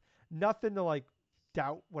smirk, nothing to like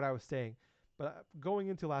doubt what I was saying. But going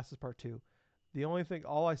into Last of Us Part 2,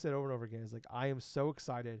 all I said over and over again is like I am so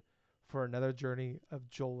excited for another journey of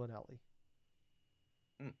Joel and Ellie.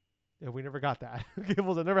 Mm, And we never got that.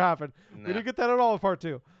 Gables, it never happened. We nah. didn't get that at all in part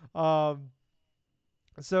 2. Um,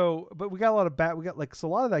 but we got a lot of we got like so a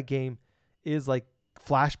lot of that game is like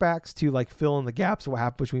flashbacks to like fill in the gaps of what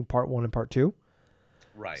happened between part 1 and part 2.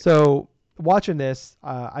 Right. So watching this,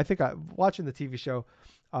 watching the TV show,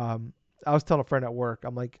 I was telling a friend at work,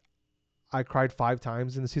 I'm like, I cried 5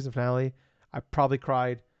 times in the season finale. I probably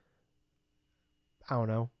cried, I don't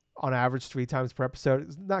know, on average 3 times per episode.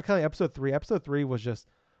 It's not counting episode three. Episode three was just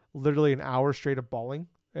literally an hour straight of bawling,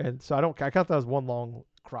 and so I count that as one long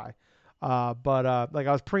cry. But like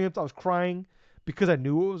I was preempt, I was crying because I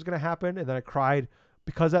knew what was gonna happen, and then I cried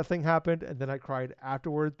because that thing happened, and then I cried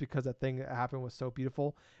afterwards because that thing that happened was so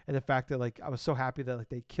beautiful, and the fact that like I was so happy that like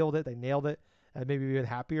they killed it, they nailed it, and made me even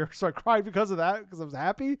happier. So I cried because of that because I was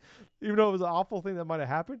happy, even though it was an awful thing that might have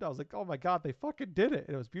happened. I was like, oh my god, they fucking did it,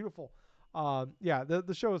 and it was beautiful. Yeah,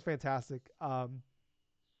 the show is fantastic.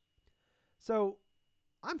 So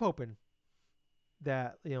I'm hoping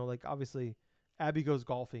that like obviously Abby goes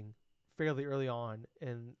golfing fairly early on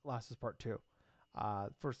in Last of Us Part Two,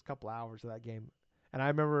 first couple hours of that game, and I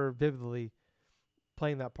remember vividly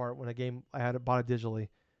playing that part when a game I had it bought it digitally,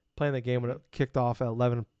 playing that game when Mm-hmm. it kicked off at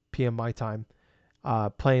 11 p.m. my time,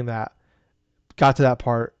 playing that, got to that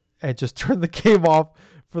part and just turned the game off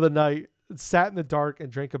for the night, sat in the dark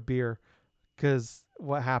and drank a beer because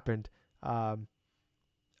what happened. Um,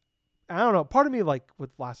 I don't know. Part of me, like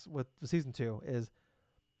with the season two, is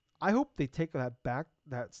I hope they take that back,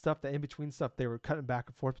 that stuff, that in between stuff they were cutting back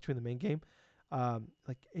and forth between the main game,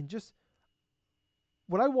 like and just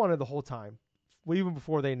what I wanted the whole time, well, even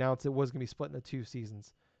before they announced it was gonna be split into 2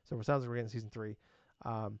 seasons. So it sounds like we're getting season three.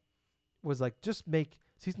 Um, was like just make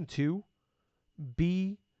season two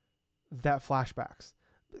be that flashbacks,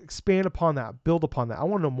 expand upon that, build upon that. I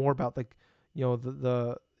want to know more about like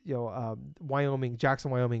the Wyoming,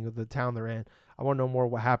 Jackson, Wyoming, the town they're in. I want to know more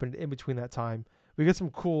what happened in between that time. We get some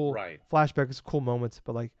cool Right. flashbacks, cool moments,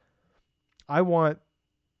 but like I want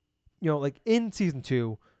like in season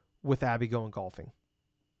two with Abby going golfing.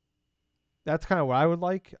 That's kind of what I would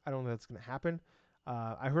like. I don't know if that's going to happen.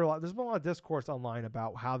 I heard a lot. There's been a lot of discourse online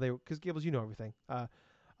about how they, because Gables, you know everything. My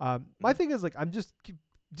Mm-hmm. thing is like I'm just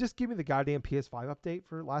give me the goddamn PS5 update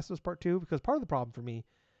for Last of Us Part Two, because part of the problem for me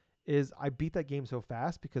is I beat that game so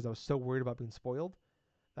fast because I was so worried about being spoiled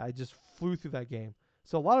that I just flew through that game.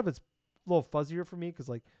 So a lot of it's a little fuzzier for me because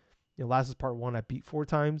like Last of Us Part One I beat 4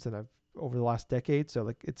 times and I've over the last decade, so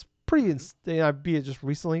like it's pretty. Mm-hmm. I beat it just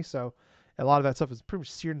recently, so a lot of that stuff is pretty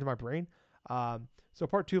much seared into my brain. So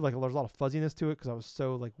Part Two, like there's a lot of fuzziness to it because I was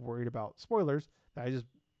so like worried about spoilers that I just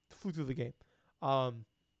flew through the game. Um,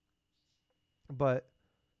 but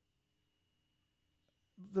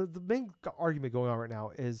the main argument going on right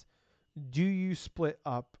now is, do you split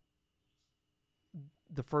up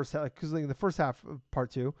the first half? Because like, the first half of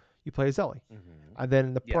Part Two you play as Ellie, Mm-hmm. and then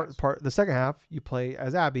in the Yes. the second half you play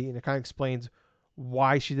as Abby, and it kind of explains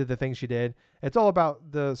why she did the things she did. It's all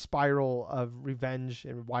about the spiral of revenge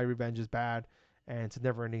and why revenge is bad, and it's a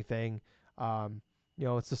never ending thing. Um,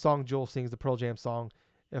 it's the song Joel sings, the Pearl Jam song.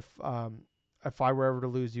 If if I were ever to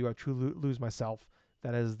lose you, I truly lose myself.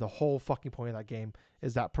 That is the whole fucking point of that game,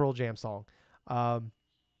 is that Pearl Jam song. Um,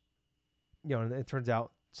 and it turns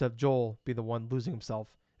out instead of Joel be the one losing himself,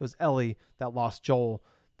 it was Ellie that lost Joel,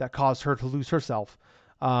 that caused her to lose herself.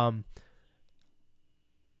 Um,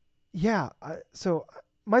 yeah. So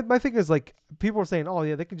my thing is like people are saying, oh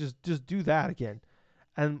yeah, they can just do that again,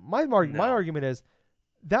 and my No. argument is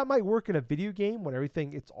that might work in a video game when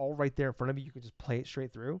everything it's all right there in front of you, you can just play it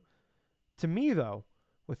straight through. To me though,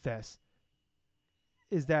 with this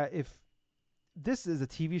is that if this is a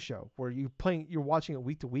TV show where you're watching it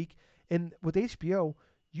week to week, and with HBO,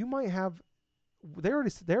 you might have they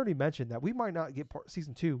already mentioned that we might not get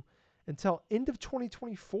season two until end of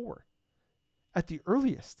 2024 at the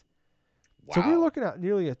earliest. So we're Wow. looking at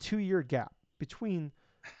nearly a 2 year gap between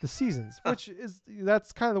the seasons, which is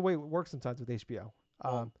that's kind of the way it works sometimes with HBO.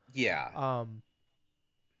 Well, Um, yeah. um,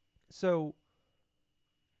 so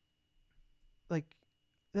like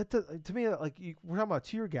to me like we're talking about a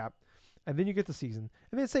 2 year gap, and then you get the season,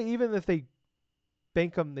 and then say even if they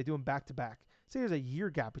bank them, they do them back to back. Say there's a year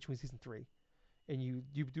gap between season three, and you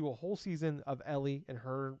do a whole season of Ellie and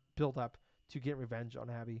her build up to get revenge on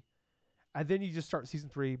Abby, and then you just start season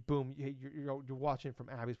three. Boom, you're watching it from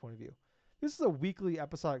Abby's point of view. This is a weekly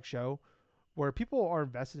episodic show where people are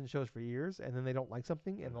invested in shows for years, and then they don't like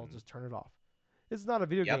something and they'll Mm-hmm. just turn it off. It's not a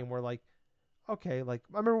video Yep. game where like okay, like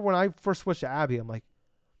I remember when I first switched to Abby, I'm like,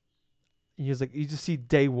 you just see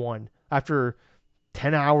day one after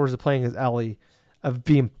 10 hours of playing as Ellie, of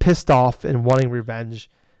being pissed off and wanting revenge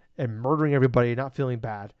and murdering everybody, not feeling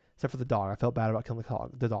bad except for the dog. I felt bad about killing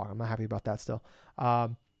the dog. I'm not happy about that still.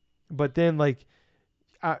 Um, but then like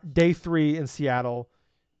day three in Seattle,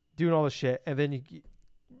 doing all the shit, and then you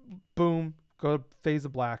boom go to Phase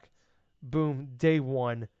of Black, boom day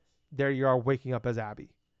one, there you are waking up as Abby.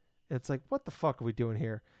 It's like what the fuck are we doing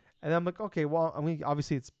here? And I'm like, okay, well, I'm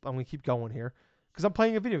gonna keep going here because I'm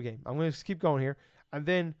playing a video game. I'm gonna just keep going here. And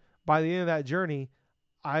then by the end of that journey,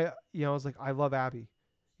 I was like, I love Abby.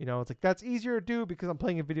 It's like that's easier to do because I'm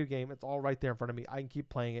playing a video game. It's all right there in front of me. I can keep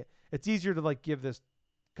playing it. It's easier to like give this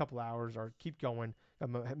couple hours or keep going.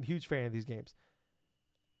 I'm a huge fan of these games.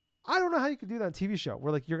 I don't know how you could do that on a TV show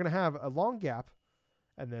where like you're gonna have a long gap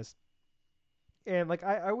in this, and like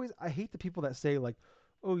I hate the people that say like,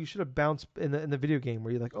 oh, you should have bounced in the video game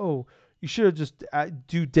where you're like, oh, you should have just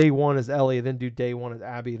do day one as Ellie, then do day one as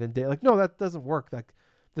Abby, then day like no, that doesn't work. Like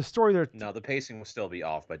the story there, No, the pacing will still be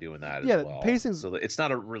off by doing that as yeah, well. pacing's So it's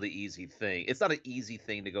not a really easy thing. It's not an easy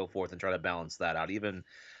thing to go forth and try to balance that out. Even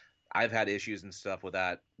I've had issues and stuff with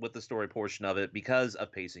that, with the story portion of it, because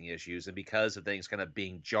of pacing issues and because of things kind of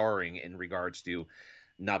being jarring in regards to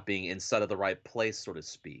not being inside of the right place, so to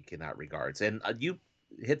speak, in that regards. And you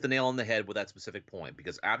hit the nail on the head with that specific point,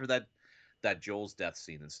 because after that Joel's death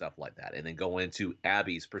scene and stuff like that, and then go into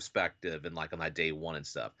Abby's perspective and like on that day one and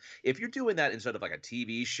stuff. If you're doing that instead of like a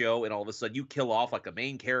TV show, and all of a sudden you kill off like a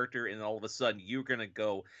main character, and all of a sudden you're gonna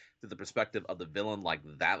go to the perspective of the villain like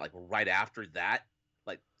that, like right after that,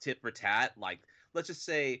 like tit for tat, like let's just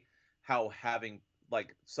say how having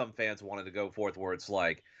like some fans wanted to go forth where it's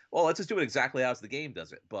like, well, let's just do it exactly as the game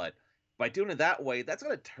does it, but by doing it that way, that's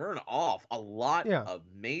going to turn off a lot yeah, of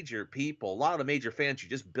major people, a lot of the major fans you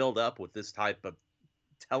just build up with this type of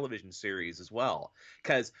television series as well.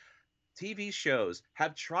 Because TV shows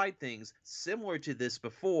have tried things similar to this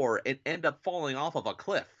before and end up falling off of a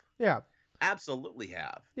cliff. yeah, Absolutely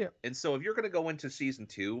have. yeah, And so if you're going to go into season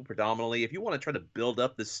two predominantly, if you want to try to build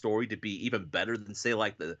up this story to be even better than say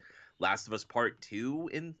like the Last of Us Part 2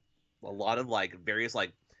 in a lot of like various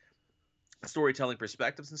like storytelling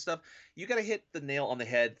perspectives and stuff, you got to hit the nail on the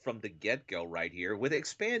head from the get-go right here with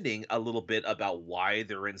expanding a little bit about why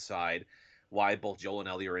they're inside, why both Joel and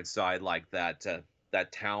Ellie are inside like that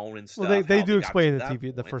town and well, they stuff, they how do they got to explain in the that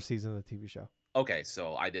TV the point. first season of the TV show. Okay,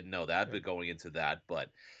 so I didn't know that, Yeah, but going into that, but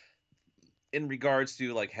in regards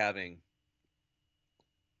to like having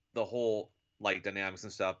the whole like dynamics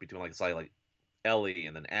and stuff between like say like Ellie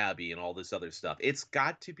and then Abby and all this other stuff, it's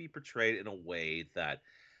got to be portrayed in a way that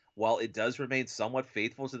while it does remain somewhat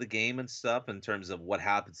faithful to the game and stuff in terms of what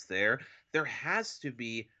happens there, there has to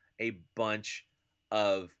be a bunch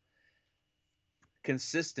of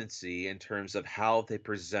consistency in terms of how they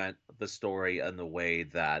present the story and the way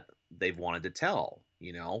that they've wanted to tell,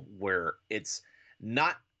 where it's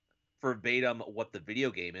not verbatim what the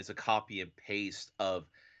video game is, a copy and paste of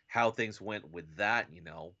how things went with that,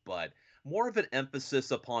 but more of an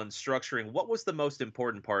emphasis upon structuring what was the most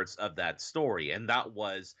important parts of that story. And that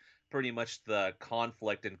was pretty much the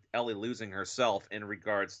conflict and Ellie losing herself in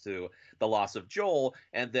regards to the loss of Joel.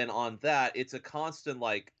 And then on that, it's a constant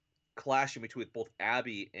like clashing between both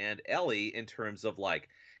Abby and Ellie in terms of like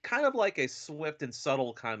kind of like a swift and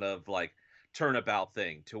subtle kind of like turnabout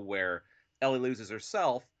thing to where Ellie loses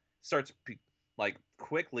herself, starts like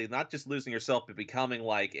quickly not just losing herself but becoming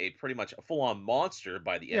like a pretty much a full-on monster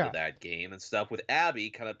by the end yeah, of that game and stuff, with Abby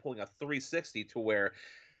kind of pulling a 360 to where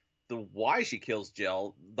the why she kills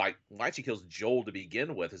Joel, like why she kills Joel to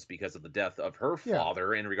begin with, is because of the death of her yeah.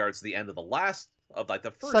 father in regards to the end of the last of like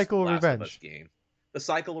the first Cycle of Last of Us revenge. game. The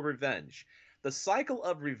cycle of revenge. The cycle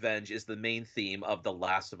of revenge is the main theme of The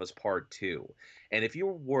Last of Us Part 2. And if you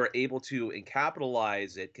were able to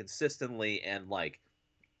capitalize it consistently and like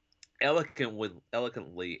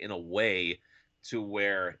eloquently in a way to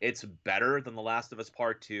where it's better than The Last of Us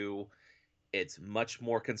Part 2, it's much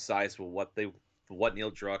more concise with what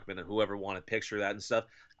Neil Druckmann and whoever want to picture that and stuff.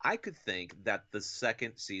 I could think that the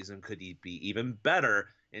second season could be even better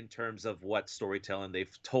in terms of what storytelling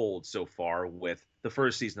they've told so far with the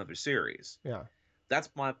first season of their series. Yeah, That's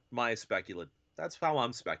my speculate. That's how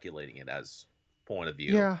I'm speculating it as point of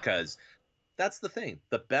view, yeah. because that's the thing.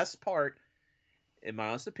 The best part, in my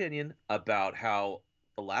honest opinion, about how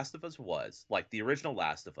The Last of Us was, like the original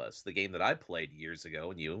Last of Us, the game that I played years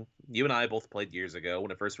ago, and you and I both played years ago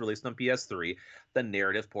when it first released on PS3, the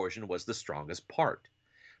narrative portion was the strongest part.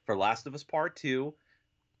 For Last of Us Part 2,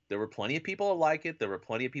 there were plenty of people that like it. There were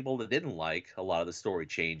plenty of people that didn't like a lot of the story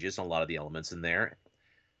changes and a lot of the elements in there.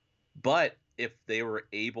 But if they were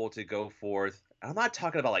able to go forth, I'm not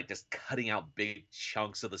talking about like just cutting out big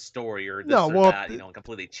chunks of the story or No, this or well, that, and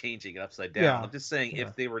completely changing it upside down. yeah, I'm just saying yeah,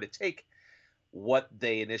 if they were to take what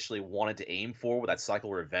they initially wanted to aim for with that cycle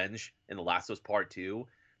of revenge in The Last of Us Part 2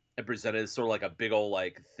 and presented as sort of like a big old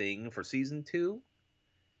like thing for season 2,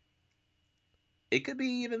 it could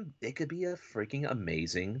be a freaking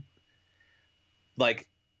amazing, like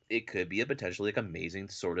it could be a potentially like amazing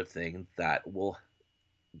sort of thing that will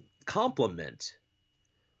complement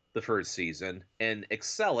the first season and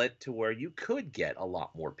excel it to where you could get a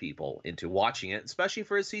lot more people into watching it, especially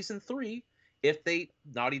for a season 3 if they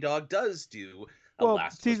Naughty Dog does do a Well,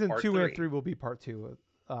 Last of Us season Part 2 and 3 3. will be part 2.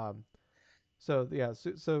 Um, so yeah,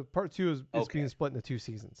 so part 2 is being Okay. split into 2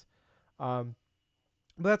 seasons. Um,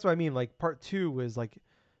 but that's what I mean. Like part 2 is like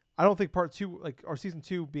I don't think part 2 like or season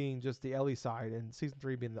 2 being just the Ellie side and season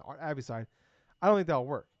 3 being the Abby side. I don't think that'll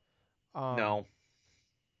work. Um, No,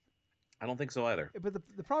 I don't think so either. but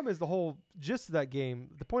the problem is the whole gist of that game.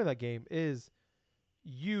 The point of that game is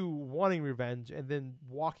you wanting revenge and then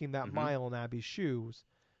walking that Hmm. mile in Abby's shoes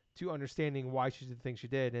to understanding why she did the thing she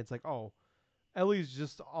did. And it's like, oh, Ellie's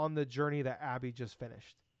just on the journey that Abby just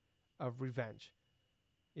finished of revenge.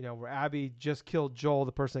 You know, where Abby just killed Joel,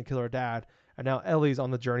 the person that killed her dad, and now Ellie's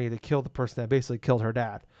on the journey to kill the person that basically killed her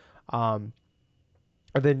dad. Um,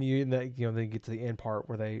 and then then you get to the end part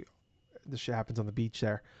where this shit happens on the beach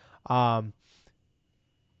there. Um,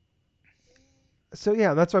 so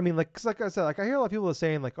yeah, that's what I mean. Like, cause like I said, like I hear a lot of people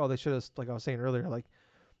saying like, oh, they should have, like I was saying earlier, like,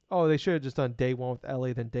 oh, they should have just done day one with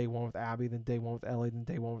Ellie, then day one with Abby, then day one with Ellie, then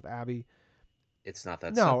day one with Abby. It's not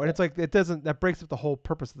that No, and it's simple. like it doesn't. That breaks up the whole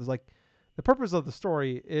purpose of this. Like, the purpose of the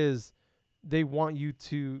story is they want you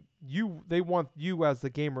to they want you as the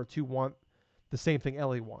gamer to want the same thing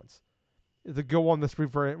Ellie wants, to go on this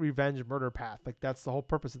revenge murder path. Like that's the whole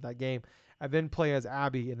purpose of that game, and then play as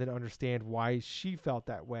Abby and then understand why she felt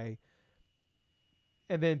that way,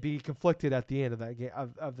 and then be conflicted at the end of that game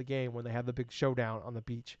of the game when they have the big showdown on the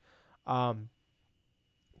beach. Um,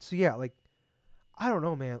 so yeah, like I don't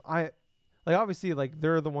know, man. I like obviously like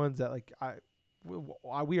they're the ones that like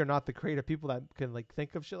we are not the creative people that can like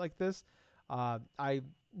think of shit like this. I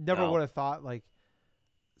never No. would have thought like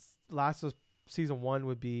Last of Season One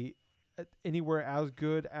would be anywhere as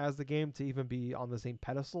good as the game to even be on the same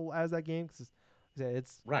pedestal as that game because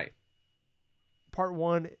it's Right. part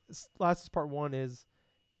one. Last of Part One is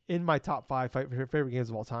in my top five favorite games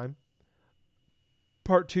of all time.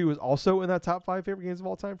 Part two is also in that top five favorite games of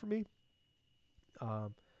all time for me.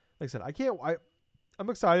 Like I said, I'm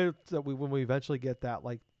excited that when we eventually get that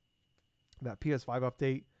like that PS5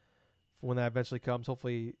 update when that eventually comes,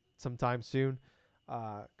 hopefully sometime soon.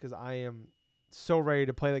 Because I am so ready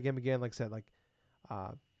to play that game again. Like I said, like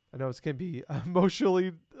uh, I know it's gonna be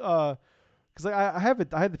emotionally because I have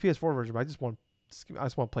it. I had the PS4 version, but I just want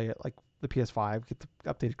to play it like the PS5, get the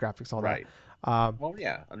updated graphics, all that. Right. Um, Well,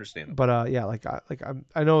 yeah, understandable. but yeah,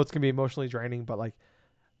 I know it's gonna be emotionally draining, but like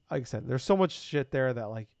I said, there's so much shit there that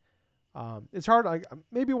like it's hard. Like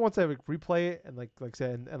maybe once I like, replay it and like I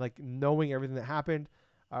said, and like knowing everything that happened,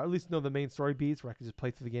 at least know the main story beats where I can just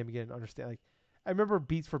play through the game again and understand. Like I remember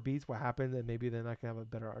beats for beats what happened, and maybe then I can have a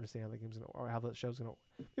better understanding how the game's gonna or how the show's gonna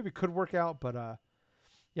maybe could work out. But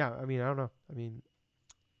yeah, I mean I don't know. I mean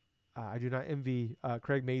I do not envy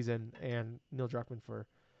Craig Mazin and Neil Druckmann for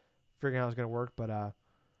figuring out how it's gonna work. But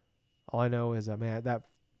all I know is man that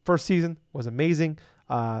first season was amazing.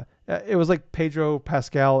 It was like Pedro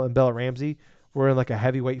Pascal and Bella Ramsey were in like a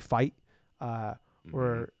heavyweight fight, uh, Hmm.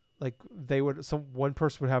 where like they would some one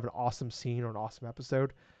person would have an awesome scene or an awesome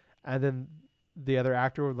episode, and then the other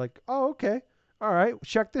actor would like, oh okay, all right,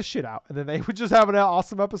 check this shit out, and then they would just have an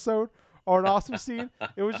awesome episode or an awesome scene.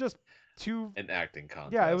 It was just two, An acting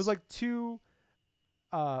yeah, it was contest. like two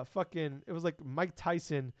fucking it was like Mike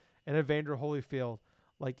Tyson and Evander Holyfield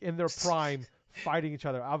like in their prime fighting each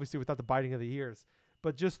other, obviously without the biting of the ears,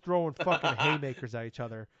 but just throwing fucking haymakers at each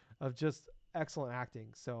other of just excellent acting.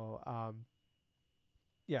 So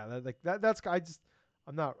yeah, that's I just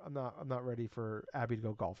I'm not ready for Abby to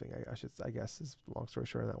go golfing. I guess is long story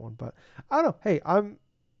short on that one, but I don't know. Hey,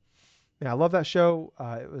 I love that show.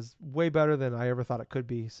 It was way better than I ever thought it could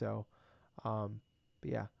be. So, um,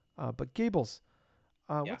 but yeah, but Gables,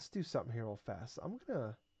 Yeah. let's do something here real fast. I'm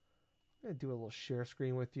gonna do a little share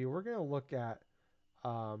screen with you. We're gonna look at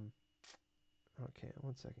um okay,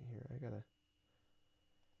 one second here. I gotta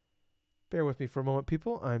bear with me for a moment,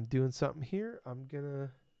 people. I'm doing something here. I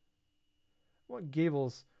want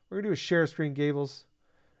Gables. We're gonna do a share screen, Gables.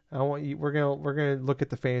 I want you. We're gonna look at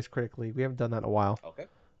the fans critically. We haven't done that in a while. Okay.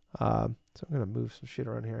 So I'm gonna move some shit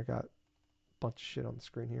around here. I got a bunch of shit on the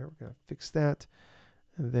screen here. We're gonna fix that,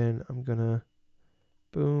 and then I'm gonna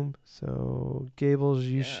boom. So Gables,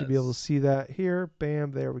 you should be able to Yes. see that here.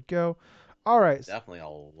 Bam. There we go. All right. Definitely a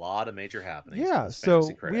lot of major happenings for Yeah, this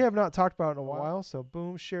fantasy so we critic. have not talked about it in a while. So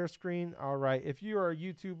boom, share screen. All right, if you are a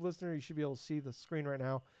YouTube listener, you should be able to see the screen right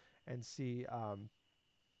now and see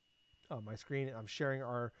my screen. I'm sharing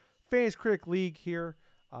our Fans Critic League here.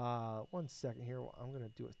 One second here. I'm gonna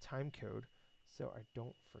do a time code so I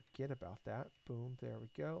don't forget about that. Boom, there we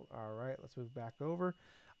go. All right, let's move back over.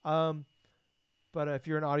 Um, But if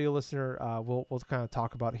you're an audio listener, we'll kind of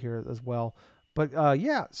talk about it here as well. But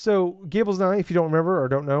yeah, so Gables and I, if you don't remember or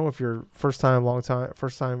don't know, if you're first time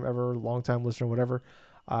ever, long time listener, whatever,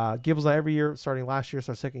 Gables and I every year, starting last year, it's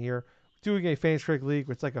our second year, doing a Fantasy Critic League,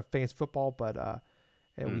 which is like a fantasy football, but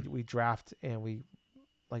and Hmm. we draft and we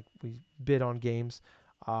bid on games.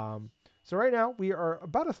 Um, so right now we are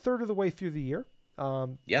about a third of the way through the year. A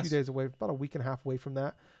few Yes. days away, about a week and a half away from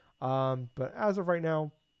that. But as of right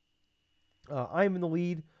now, I'm in the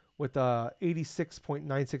lead with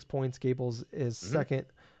 86.96 points. Gables is Hmm. second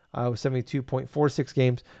with 72.46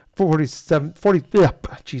 games, 47, 40, yeah,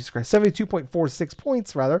 Jesus Christ, 72.46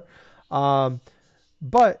 points rather. Um,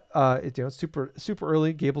 but it's super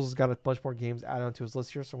early. Gables has got a bunch more games added onto his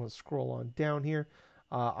list here, so I'm going to scroll on down here.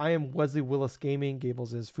 I am Wesley Willis Gaming.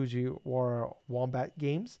 Gables is Fujiwara Wombat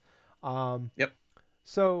Games. Um, Yep.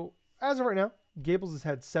 so as of right now, Gables has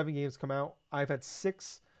had 7 games come out. I've had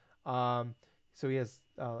 6. Um, so he has,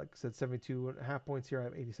 like I said, 72.5 points here. I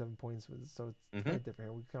have 87 points. So it's kind Hmm. of different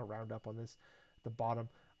here. We kind of round up on this at the bottom.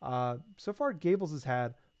 So far, Gables has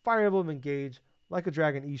had Fire Emblem Engage, Like a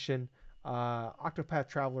Dragon Ishin, Octopath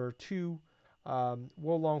Traveler 2,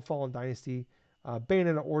 Wolong Fallen Dynasty,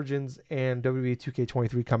 Bayonetta Origins, and WWE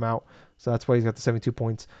 2K23 come out. So that's why he's got the 72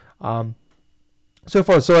 points. So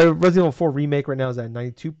far, so Resident Evil 4 Remake right now is at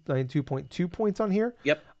 92.2 points on here.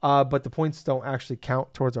 Yep. But the points don't actually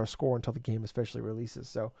count towards our score until the game officially releases.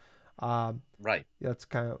 So um, Right. that's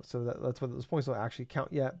kind of that's what those points don't actually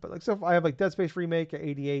count yet. But like so, I have like Dead Space Remake at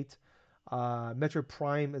 88. Metroid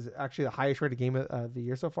Prime is actually the highest rated game of the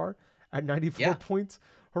year so far at 94 Yeah. points.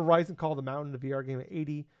 Horizon Call of the Mountain, the VR game at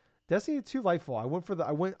 80. Destiny 2 Lightfall.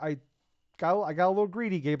 I got a little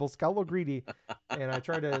greedy, Gables. Got a little greedy, and I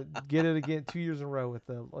tried to get it again 2 years in a row with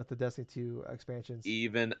the Destiny 2 expansions.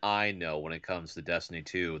 Even I know when it comes to Destiny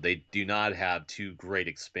 2, they do not have two great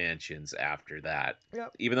expansions after that.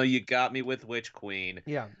 Yep. Even though you got me with Witch Queen,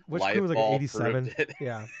 Yeah. Witch Queen was like an Lightfall proved 87. it.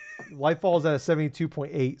 Yeah. Lightfall's at a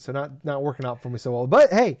 72.8, so not working out for me so well.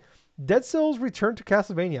 But hey, Dead Cells Return to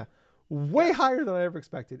Castlevania, way Yes, higher than I ever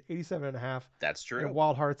expected, 87 and a half, that's and true.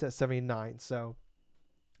 Wild Hearts at 79. So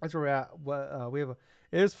that's where we're at. We have a.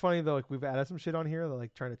 It is funny though, like we've added some shit on here,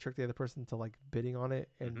 like trying to trick the other person to like bidding on it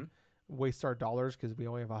and Hmm. waste our dollars because we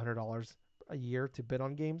only have $100 a year to bid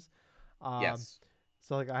on games. Um, Yes.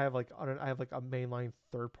 so like I have like a mainline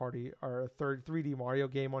third party or a third 3D Mario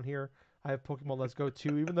game on here. I have Pokemon Let's Go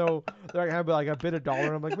 2, even though they're like, I have like a bid $1,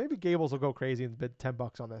 and I'm like maybe Gables will go crazy and bid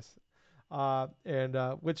 $10 on this. And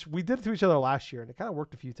which we did to each other last year, and it kind of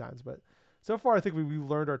worked a few times, but so far I think we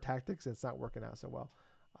learned our tactics. And it's not working out so well.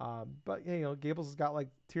 But you know, Gables has got like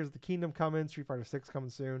Tears of the Kingdom coming, Street Fighter 6 coming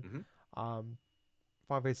soon, Hmm. um,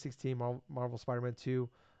 Final Fantasy 16, Marvel Spider-Man 2,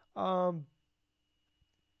 um,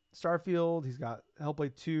 Starfield. He's got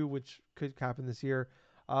Hellblade 2, which could happen this year.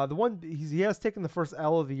 The one he has taken the first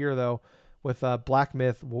L of the year though, with Black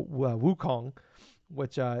Myth Wukong,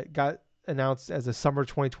 which got announced as a summer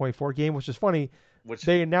 2024 game, which is funny. Which,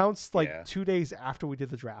 They announced like yeah. 2 days after we did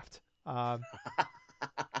the draft.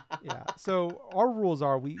 Yeah. So our rules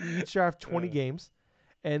are we each draft 20 Uh, games,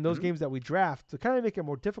 and those mhm. games that we draft to kind of make it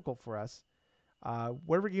more difficult for us.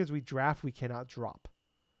 Whatever games we draft, we cannot drop.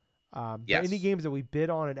 But any Yes. games that we bid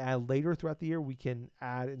on and add later throughout the year, we can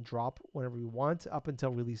add and drop whenever we want up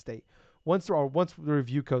until release date. Once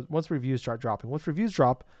reviews start dropping, once reviews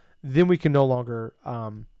drop, then we can no longer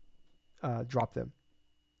drop them.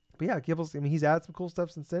 But yeah, Gibbles. I mean, he's added some cool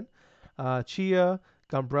stuff since then. Chia,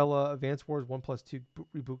 Gumbrella, Advance Wars 1+2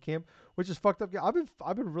 reboot camp, which is fucked up. Yeah, I've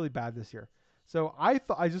been really bad this year. So I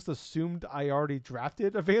just assumed I already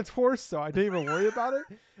drafted Advance Wars, so I didn't even worry about it.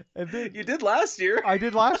 And then You did last year. I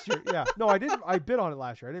did last year. Yeah, no, I didn't. I bid on it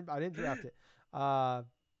last year. I didn't draft it. Uh,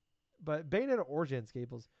 but Bayonetta Origins,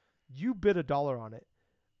 Gables, you bid $1 on it,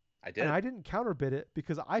 I and did. I didn't counterbid it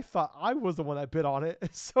because I thought I was the one that bid on it.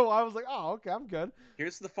 So I was like, oh, okay, I'm good.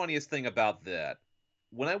 Here's the funniest thing about that.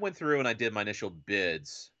 When I went through and I did my initial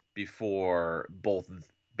bids before both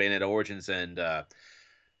Bayonetta Origins and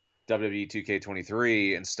WWE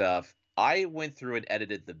 2K23 and stuff, I went through and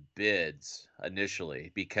edited the bids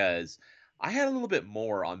initially because I had a little bit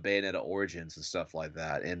more on Bayonetta Origins and stuff like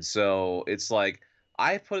that. And so it's like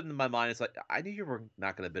I put it in my mind, it's like I knew you were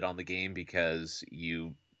not going to bid on the game because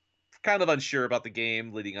you kind of unsure about the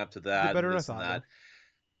game leading up to You did that better and than I this and thought. Yeah. that.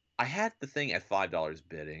 I had the thing at $5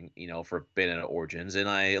 bidding, for Bayonetta Origins, and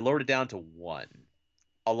I lowered it down to one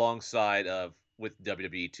alongside of with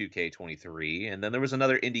WWE 2K23, and then there was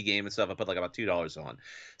another indie game and stuff. I put like about $2 on.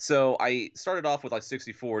 So I started off with like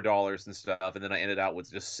 $64 and stuff, and then I ended out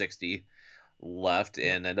with just 60. left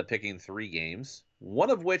Yep. and ended up picking 3 games. One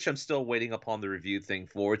of which I'm still waiting upon the review thing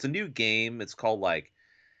for. It's a new game. It's called like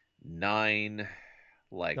Nine,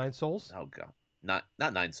 like Nine Souls. oh god, not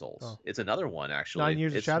Nine Souls. Oh, It's another one Nine actually.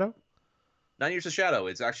 Years of It's Shadow. 9 Years of Shadow.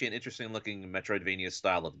 It's actually an interesting looking Metroidvania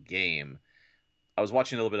style of game. I was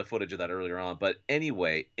watching a little bit of footage of that earlier on, but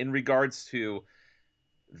anyway, in regards to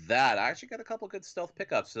that, I actually got a couple good stealth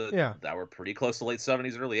pickups Yeah. that were pretty close to late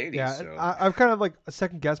 70s, early 80s. Yeah, and So, I've kind of like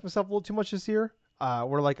second guessed myself a little too much this year.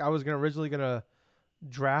 Where like I was originally gonna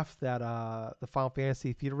draft that the Final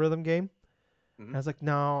Fantasy Theater Rhythm game. And mhm. I was like,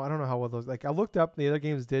 no, I don't know how well those. Like I looked up, the other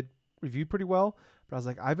games did review pretty well, but I was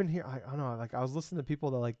like, I've been here. I don't know. Like I was listening to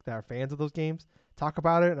people that are fans of those games talk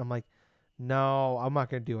about it, and I'm like, no, I'm not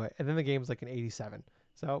gonna do it. And then the game's like an 87.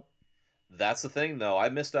 So That's the thing though. I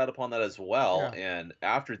missed out upon that as well, yeah, and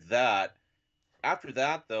after that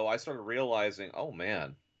though, I started realizing, oh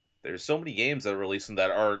man, there's so many games that are releasing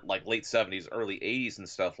that are like late 70s, early 80s and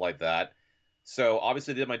stuff like that. So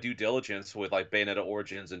obviously I did my due diligence with like Bayonetta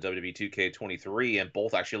Origins and WWE 2K23, and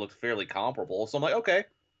both actually looked fairly comparable. So I'm like, okay,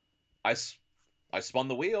 I I spun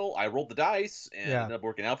the wheel, I rolled the dice, and it yeah. ended up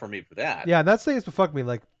working out for me for that. Yeah, and that's the thing that's what fucked me.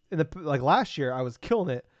 Like in the like last year, I was killing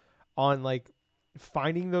it on like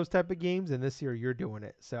finding those type of games, and this year you're doing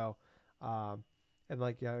it. So, um, and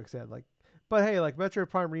like I said, like, but hey, like Metro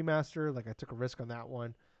Prime Remaster, like I took a risk on that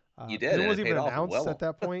one You because did, it and it wasn't even paid off announced at well.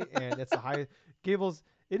 that point, and it's the high Gables.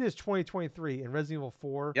 It is 2023, and Resident Evil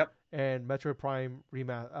 4 Yep. and Metro Prime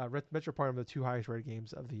Metro Prime are the two highest rated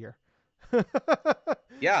games of the year.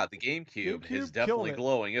 Yeah, the GameCube GameCube is killing definitely it.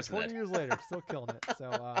 glowing, isn't 20 it? years later, still killing it.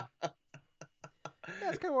 So yeah,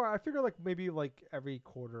 it's kind of where I figure like maybe like every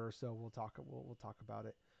quarter or so we'll talk about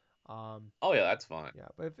it. Um, Oh yeah, that's fine. yeah,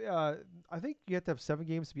 but if I think you have to have 7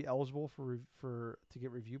 games to be eligible for to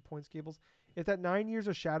get review points. Gables. If that 9 Years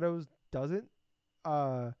of Shadows doesn't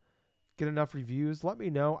uh get enough reviews, let me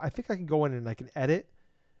know. I think I can go in and I can edit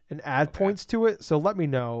and add Okay. points to it. So let me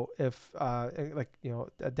know if like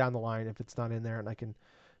down the line if it's not in there, and I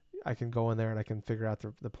can go in there and I can figure out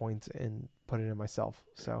the points and put it in myself.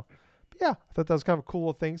 So, but yeah, I thought that was kind of a cool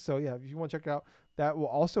little thing. So yeah, if you want to check it out, that will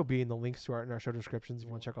also be in the links to our in our show descriptions. If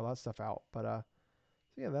you want to check all that stuff out. But so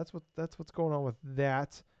yeah, that's what's going on with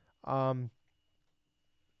that. Um,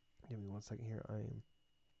 give me 1 second here. I am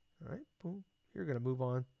all right. Boom. You're gonna move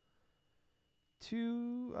on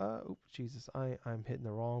to oops, Jesus, I'm hitting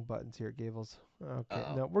the wrong buttons here, Gables. Okay,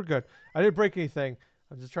 Uh-oh. no, we're good. I didn't break anything.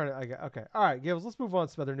 I'm just trying to. I got okay. All right, Gables. Let's move on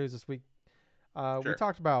to some other news this week. We Sure.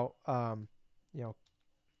 talked about you know,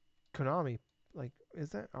 Konami. Like,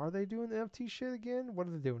 are they doing the NFT shit again? What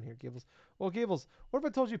are they doing here, Gables? Well, Gables, what if I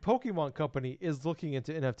told you Pokemon Company is looking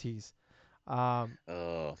into NFTs? Um,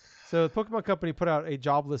 Oh. so the Pokemon Company put out a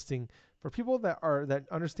job listing for people that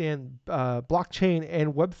understand blockchain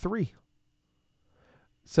and Web3.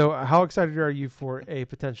 So how excited are you for a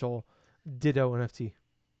potential Ditto NFT?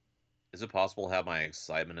 Is it possible to have my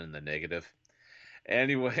excitement in the negative?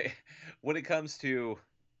 Anyway, when it comes to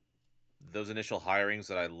those initial hirings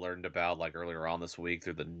that I learned about like earlier on this week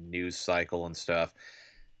through the news cycle and stuff,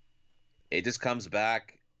 it just comes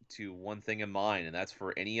back to one thing in mind, and that's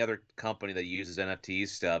for any other company that uses NFT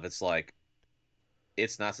stuff, it's like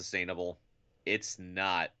it's not sustainable. It's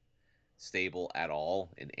not stable at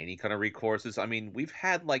all in any kind of recourses. I mean, we've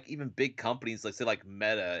had like even big companies, like say like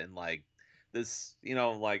Meta and like this,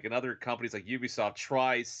 like and other companies like Ubisoft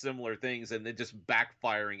try similar things and then just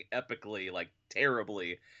backfiring epically, like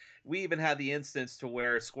terribly. We even had the instance to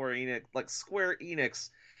where Square Enix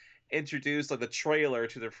introduced like the trailer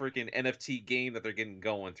to their freaking NFT game that they're getting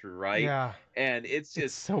going through, right? Yeah, And it's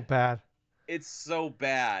so bad. it's so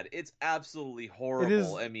bad. It's absolutely It horrible.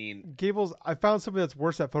 is I mean, Gables. I found somebing that's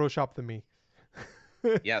worse at Photoshop than me.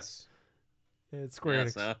 yes. It's Square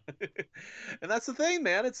Yes, Enix. no. And that's the thing,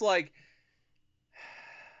 man. It's like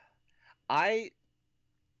I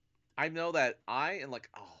I know that I and like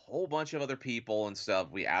a whole bunch of other people and stuff,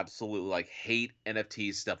 we absolutely like hate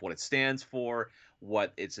NFT stuff, what it stands for,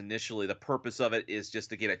 what it's initially the purpose of it is just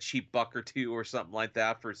to get a cheap buck or two or something like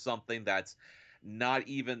that for something that's not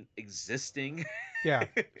even existing Yeah,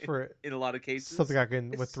 for in a lot of something cases. I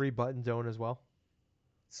can with It's 3 buttons own as well.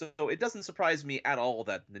 So it doesn't surprise me at all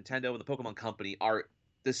that Nintendo and the Pokemon Company are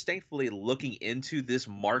distinctly looking into this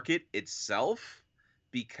market itself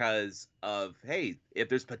because of, hey, if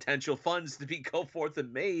there's potential funds to be go forth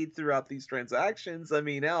and made throughout these transactions, I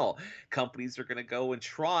mean, hell, companies are going to go and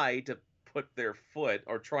try to put their foot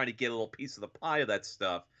or trying to get a little piece of the pie of that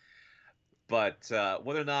stuff. But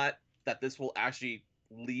whether or not that this will actually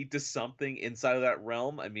lead to something inside of that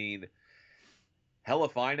realm, I mean, hell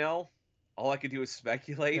if I know. All I can do is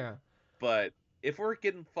speculate. Yeah, But if we're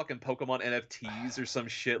getting fucking Pokemon NFTs or some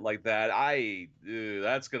shit like that,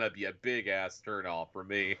 that's gonna be a big ass turnoff for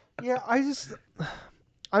me. Yeah,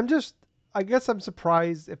 I'm just, I guess I'm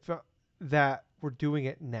surprised if that we're doing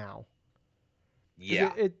it now.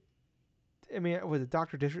 Because Yeah. I mean, was it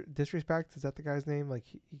Doctor Disrespect? Is that the guy's name? Like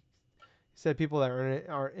he said, people that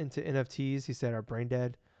are into NFTs, he said, are brain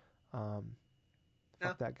dead. Um, Yeah,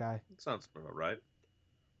 Fuck that guy. that sounds about right.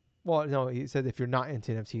 Well, no, he said if you're not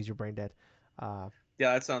into NFTs, you're brain dead. Uh,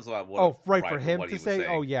 Yeah, that sounds about oh, right, for right for him what to he was say.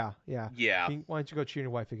 Oh saying. yeah, yeah. Yeah. Why don't you go cheat on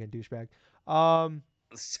your wife again, douchebag? Um,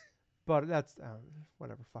 but that's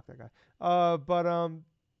whatever. Fuck that guy. But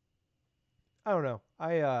I don't know.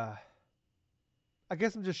 I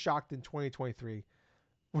guess I'm just shocked in 2023.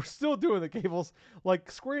 We're still doing the cables. Like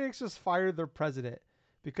Square Enix just fired their president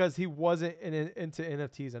because he wasn't into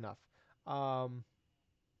NFTs enough. Um,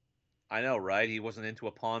 I know, right? He wasn't into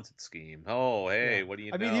a Ponzi scheme. Oh, yeah. hey, what do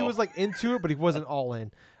you I mean, he know? was like into it, but he wasn't all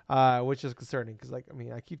in, which is concerning because, like, I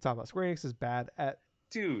mean, I keep talking about Square Enix is bad at.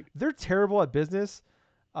 Dude, They're terrible at business.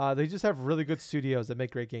 They just have really good studios that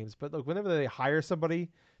make great games. But look, whenever they hire somebody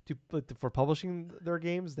for publishing their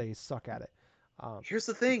games, they suck at it. Um, here's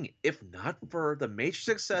the thing. If not for the major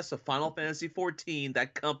success of Final Fantasy XIV,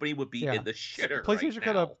 that company would be yeah, in the shitter right PlayStation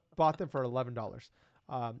could have now. bought them for $11.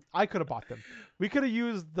 I could have bought them. We could have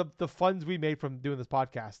used the funds we made from doing this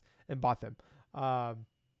podcast and bought them. Um,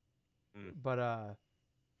 Mm. but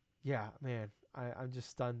yeah, man, I'm just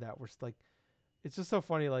stunned that we're like, it's just so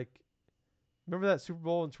funny. Like, remember that Super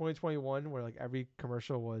Bowl in 2021 where like every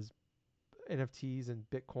commercial was NFTs and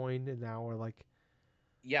Bitcoin, and now we're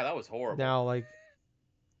Yeah, that was horrible. now like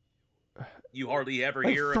You hardly ever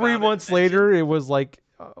like hear three about it months mentioned. later, it was like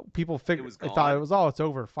people It figured was they thought it gone. was, oh, it's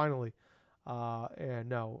over finally. And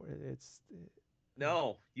no, it's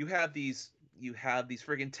No, you have these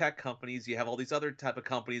friggin' tech companies, you have all these other type of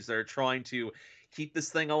companies that are trying to keep this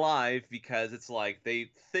thing alive because it's like they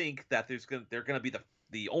think that they're gonna be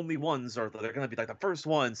the only ones, or they're gonna be like the first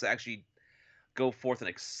ones to actually go forth and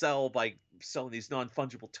excel by selling these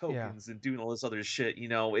non-fungible yeah, tokens and doing all this other shit.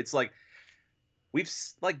 It's like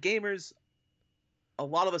like gamers, a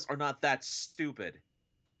lot of us are not that stupid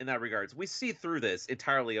in that regards. We see through this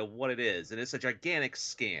entirely of what it is, and it's a gigantic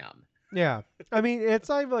scam. yeah. I mean, it's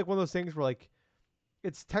not even like one of those things where like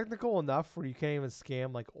it's technical enough where you can't even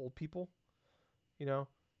scam like old people, you know,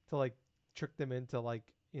 to like trick them into like,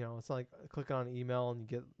 it's not like clicking on an email and you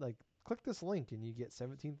get like click this link and you get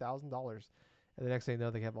 $17,000, and the next thing you know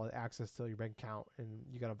they have all the access to your bank account and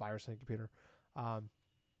you got a virus on your computer. Um,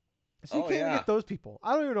 so you Oh can't even yeah. get those people.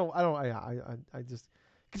 I don't even know. I just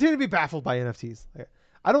continue to be baffled by NFTs.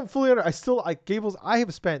 I don't fully under. I still I Gables. I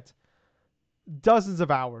have spent dozens of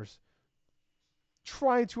hours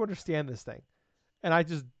trying to understand this thing, and I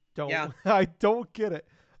just don't. Yeah, I don't get it.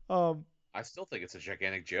 Um, I still think it's a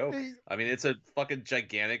gigantic joke. eh, I mean, it's a fucking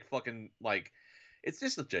gigantic fucking like it's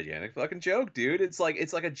just a gigantic fucking joke, dude. It's like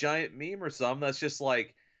a giant meme or something that's just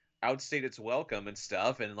like outstayed its welcome and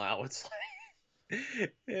stuff, and now it's like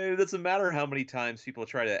it doesn't matter how many times people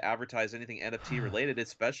try to advertise anything NFT related,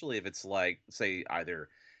 especially if it's like, say, either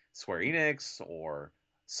Square Enix or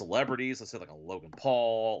celebrities, let's say like a Logan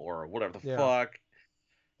Paul or whatever the yeah, fuck,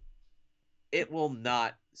 it will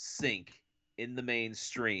not sink in the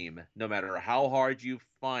mainstream no matter how hard you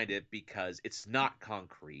find it, because it's not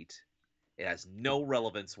concrete. It has no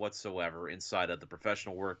relevance whatsoever inside of the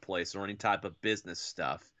professional workplace or any type of business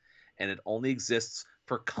stuff, and it only exists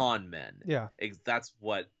for con men. yeah. That's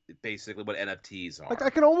basically what NFTs Like I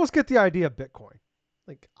are. can almost get the idea of Bitcoin.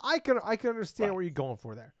 Like I can understand Right. where you're going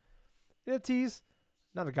for there. NFTs,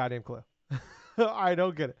 not a goddamn clue. I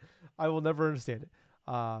don't get it. I will never understand it.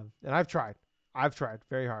 And I've tried. I've tried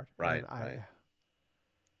very hard, Right. and I. Right.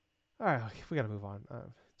 All right, okay, we gotta move on.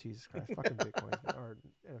 Jesus Christ, fucking Bitcoin or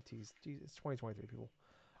NFTs. Jesus, it's 2023, people.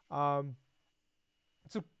 Um,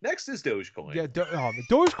 so Next is Dogecoin. yeah, the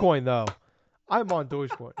Dogecoin though. I'm on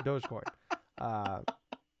Dogecoin. Dogecoin. Uh,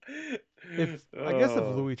 if I guess if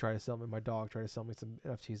Oh. Louis tried to sell me, my dog tried to sell me some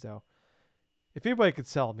NFTs though. If anybody could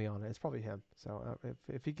sell me on it, it's probably him. So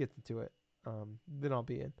if he gets into it, then I'll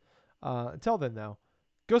be in. Until then, though,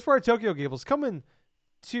 Ghostwire Tokyo Gables coming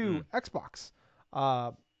to Mm. Xbox,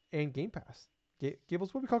 and Game Pass.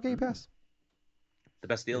 Gables, what we call Game Mm. Pass? The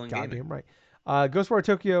best You're deal in gaming. goddamn right. Ghostwire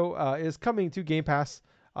Tokyo is coming to Game Pass,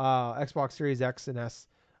 Xbox Series X and S,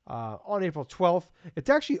 on April 12th. It's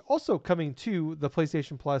actually also coming to the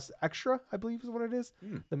PlayStation Plus Extra, I believe is what it is,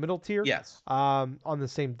 Mm. the middle tier, Yes. on the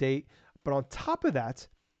same date. But on top of that,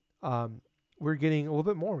 um, we're getting a little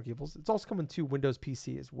bit more Gables. It's also coming to Windows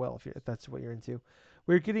PC as well, if that's what you're into.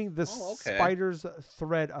 We're getting the Oh, okay. Spider's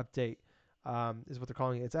Thread update, is what they're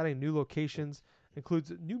calling it. It's adding new locations,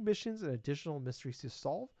 includes new missions and additional mysteries to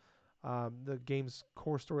solve. The game's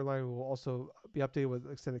core storyline will also be updated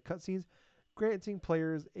with extended cutscenes, granting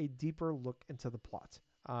players a deeper look into the plot.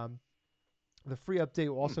 The free update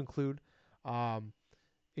will Hmm. also include um,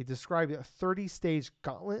 a described 30-stage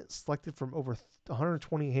gauntlet selected from over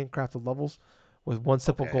 120 handcrafted levels with one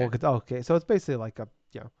simple goal. Okay. Oh, okay, so it's basically like a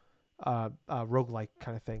roguelike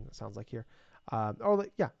kind of thing. It sounds like here.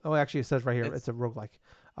 Yeah. Oh, actually, it says right here It's it's a roguelike.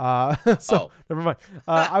 So oh. never mind.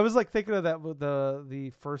 I was like thinking of that with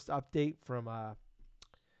the first update from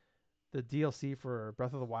the DLC for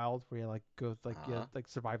Breath of the Wild, where you like go like you Uh-huh. like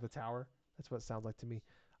survive the tower. That's what it sounds like to me.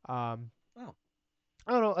 Um, Oh,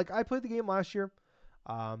 I don't know. Like I played the game last year.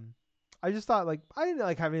 Um, I just thought like I didn't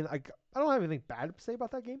like having like I don't have anything bad to say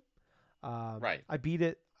about that game. right. I beat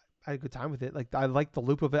it. I had a good time with it. Like I like the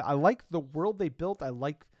loop of it. I like the world they built. I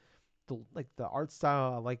like the art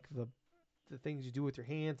style. I like the things you do with your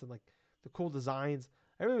hands and like the cool designs.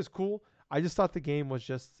 Everything was cool. I just thought the game was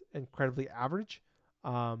just incredibly average.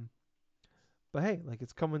 Um, but hey, like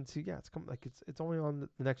it's coming to it's coming like it's only on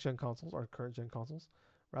the next gen consoles or current gen consoles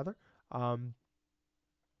rather. Um,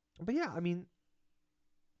 but yeah, I mean,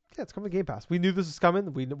 yeah, it's coming to Game Pass. We knew this was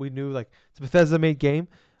coming. We knew like it's a Bethesda made game,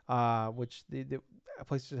 which the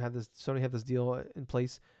PlayStation had this, Sony had this deal in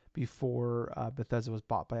place before Bethesda was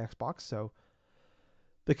bought by Xbox. So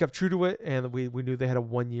they kept true to it, and we knew they had a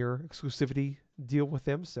 1 year exclusivity deal with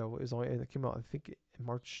them. So it was only and it came out I think in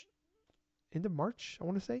March, end of March I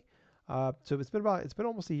want to say. So it's been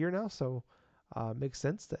almost a year now. So makes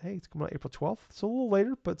sense that hey it's coming out April 12th. So a little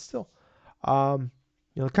later, but still. Um,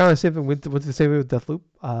 kind of the same thing went the same way with Deathloop.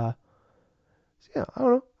 So yeah, I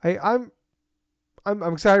don't know.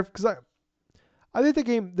 I'm excited because I think the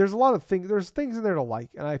game there's a lot of things there's things in there to like,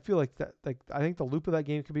 and I feel like that like I think the loop of that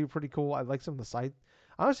game could be pretty cool. I like some of the side.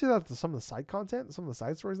 I honestly thought some of the side content, some of the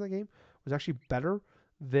side stories in that game was actually better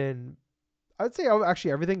than I'd say.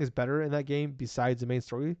 Actually, everything is better in that game besides the main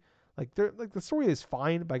story. Like the story is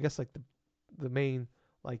fine, but I guess like the main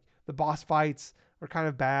like the boss fights were kind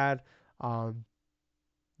of bad. Um,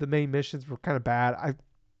 the main missions were kind of bad.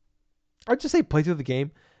 I'd just say play through the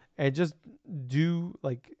game and just do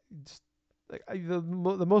like just like the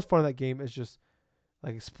most fun of that game is just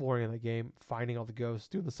like exploring the game, finding all the ghosts,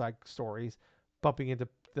 doing the side stories, bumping into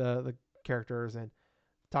the characters and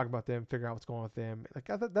talking about them, figuring out what's going on with them. Like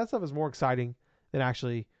that stuff is more exciting than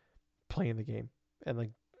actually playing the game and like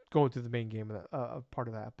going through the main game of that, part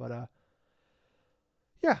of that. But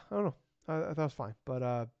yeah, I don't know. I thought it was fine, but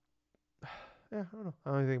yeah, I don't know. I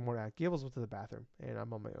don't have anything more to add. Gables went to the bathroom, and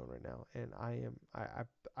I'm on my own right now, and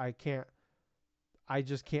I can't I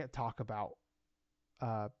just can't talk about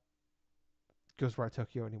uh Ghostwire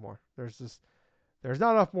Tokyo anymore. There's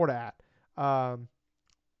not enough more to add. Um,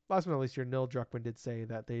 last but not least, here Neil Druckmann did say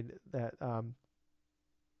that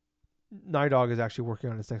Night Dog is actually working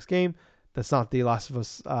on his next game. That's not the Last of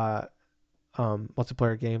Us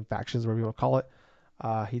multiplayer game, factions, whatever you want to call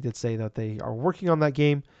it. He did say that they are working on that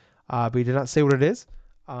game, but he did not say what it is.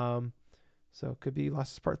 So it could be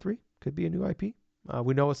Last of Us Part 3, could be a new IP.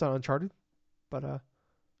 We know it's not Uncharted, but I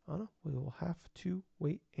don't know. We will have to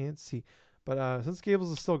wait and see. But since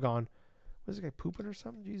Gables is still gone, was this guy pooping or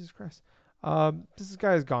something? Jesus Christ. This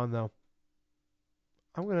guy is gone though.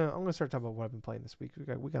 I'm gonna start talking about what I've been playing this week. We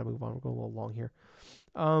gotta move on. We're going a little long here.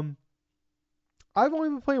 Um, I've only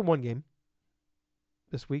been playing one game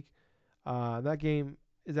this week. That game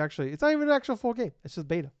is actually it's not even an actual full game. It's just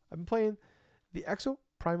beta. I've been playing the Exo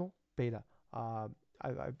Primal Beta.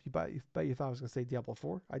 Bet you thought I was gonna say Diablo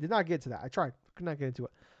 4. I did not get to that. I tried, could not get into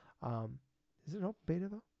it. Is it an open beta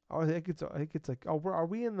though? Oh, I think it's like are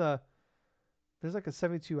we in the there's like a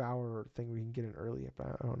 72-hour thing where you can get in early, but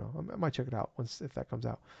I don't know. I might check it out once if that comes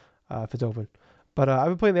out, if it's open. But I've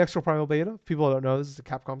been playing the Extra Primal Beta. People don't know this is a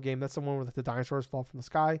Capcom game. That's the one where the dinosaurs fall from the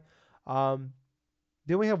sky. Um,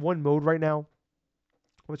 they only have one mode right now,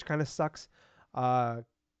 which kind of sucks.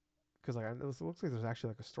 Because like it looks like there's actually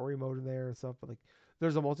like a story mode in there and stuff, but like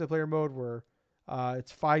there's a multiplayer mode where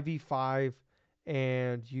it's 5v5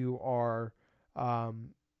 and you are um,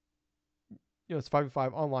 it's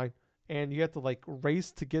 5v5 online and you have to like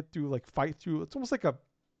race to get through like fight through. It's almost like a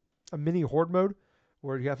mini horde mode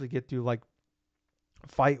where you have to get through like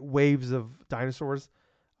fight waves of dinosaurs,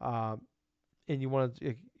 um, and you want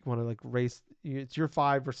to like race. It's your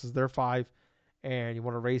five versus their five, and you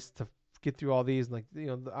want to race to get through all these.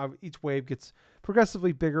 And like each wave gets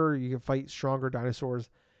progressively bigger. You can fight stronger dinosaurs,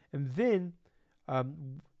 and then um,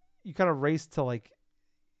 you kind of race to like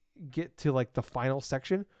get to like the final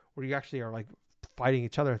section where you actually are like fighting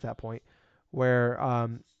each other at that point. Where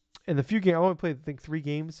in the few games, I only played I think 3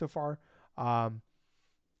 games so far. Um,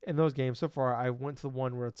 in those games so far, I went to the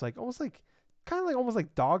one where it's like almost like kind of like almost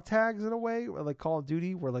like dog tags in a way, or like Call of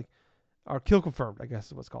Duty, where like or kill confirmed, I guess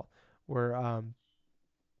is what's called, where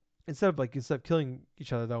instead of killing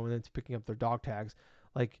each other though, and then it's picking up their dog tags,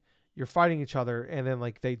 like you're fighting each other, and then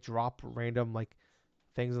like they drop random like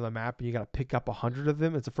things on the map, and you got to pick up 100 of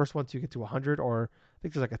them. It's the first one to get to 100, or I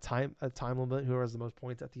think there's like a time limit. Whoever has the most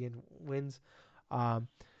points at the end wins. Um,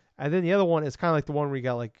 and then the other one is kind of like the one where you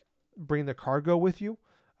got like bring the cargo with you.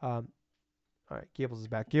 Um, all right, Gables is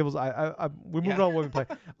back. Gables, we're moving Yeah. on what we play.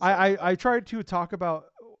 Sorry. I tried to talk about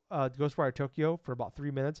Ghostwire Tokyo for about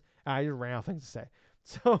 3 minutes, and I just ran out of things to say.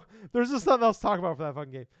 So there's just nothing else to talk about for that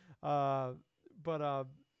fucking game. Uh, but I'm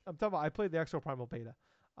talking about I played the Exo Primal Beta.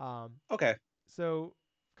 Um, Okay. so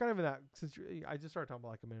kind of in that since I just started talking about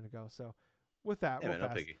like a minute ago. So with that, Yeah, real man, no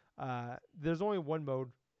fast, biggie. there's only one mode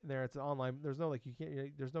in there. It's an online. There's no like you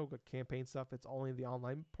can't. There's no like, campaign stuff. It's only the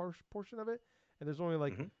online portion of it, and there's only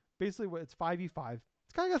like Hmm. basically what it's 5v5.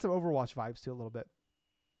 It's kind of got some Overwatch vibes too a little bit,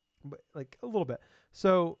 but like a little bit.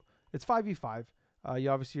 So it's 5v5.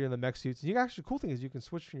 You obviously you're in the mech suits. And you actually cool thing is you can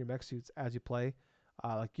switch from your mech suits as you play.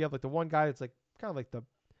 Like you have like the one guy that's like kind of like the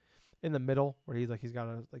in the middle where he's got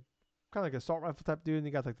a like kind of like a assault rifle type dude, and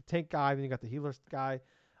you got like the tank guy, then you got the healer guy.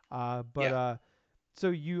 But Yeah. so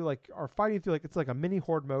you like are fighting through like it's like a mini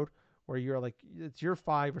horde mode where you're like it's your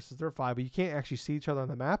five versus their five, but you can't actually see each other on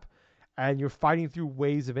the map, and you're fighting through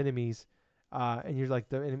waves of enemies. And you're like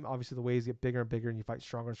obviously the waves get bigger and bigger, and you fight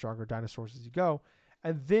stronger and stronger dinosaurs as you go,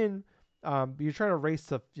 and then you're trying to race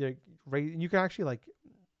to race. And you can actually like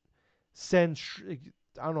send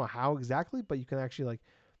I don't know how exactly, but you can actually like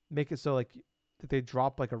make it so like that they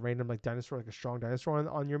drop like a random like dinosaur, like a strong dinosaur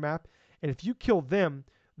on your map, and if you kill them,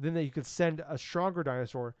 then you could send a stronger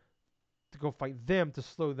dinosaur to go fight them to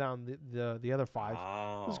slow down the other five.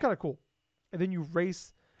 This is Oh. kind of cool. And then you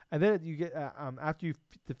race, and then you get after you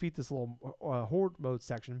defeat this little horde mode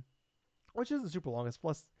section, which isn't super long. It's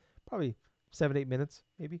plus probably 7-8 minutes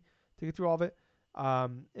maybe to get through all of it.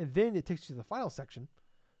 And then it takes you to the final section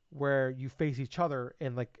where you face each other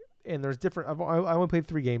and there's different. I only played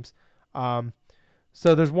 3 games. Um,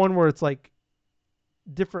 so there's one where it's like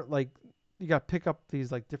different like you got to pick up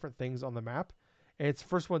these like different things on the map, and it's the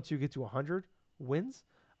first one to get to 100 wins.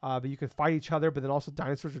 But you can fight each other, but then also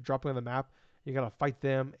dinosaurs are dropping on the map. You gotta fight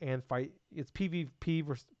them and fight. It's PvP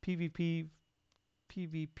versus PvP,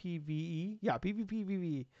 PvPVE. Yeah,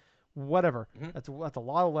 PvPVE. Whatever. Hmm. That's a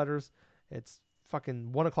lot of letters. It's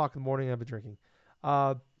fucking 1 o'clock in the morning. I've been drinking.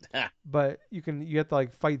 Uh, but you have to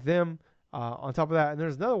like fight them. On top of that, and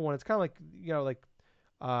there's another one. It's kind of like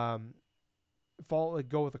like um, fall like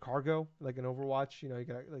go with the cargo like an Overwatch. You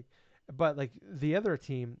got like, but like the other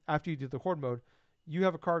team after you do the horde mode, you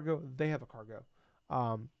have a cargo, they have a cargo,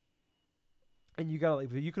 um, and you gotta like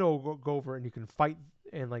you can all go over and you can fight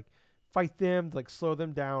and like fight them to, like slow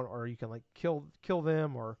them down, or you can like kill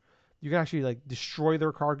them, or you can actually like destroy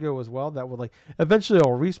their cargo as well. That would like eventually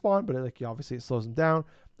it'll respawn, but obviously it slows them down.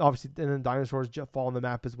 Obviously, and then dinosaurs fall on the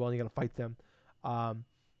map as well, and you gotta fight them. Um,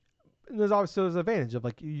 and there's obviously there's an advantage of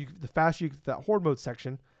like the faster you get to that horde mode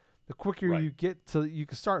section, the quicker Right. you get to you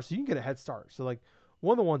can start, so you can get a head start. So like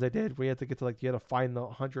one of the ones I did, we had to get to like you had to find the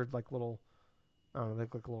 100 like little I don't know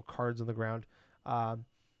like little cards on the ground. Um,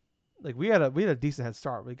 like we had a decent head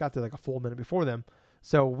start. We got there like a full minute before them,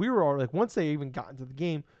 so we were all like once they even got into the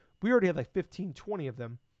game, we already had like 15, 20 of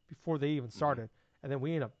them before they even Hmm. started, and then we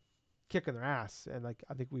ended up kicking their ass, and like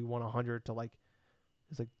I think we won 100 to like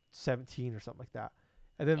it's like 17 or something like that.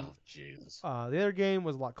 And then Oh, Jesus. the other game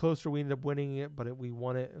was a lot closer. We ended up winning it, but we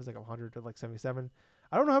won it. It was like 100 to like 77.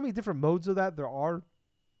 I don't know how many different modes of that there are.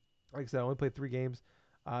 Like I said, I only played 3 games.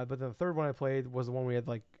 But then the third one I played was the one we had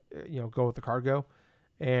like go with the cargo,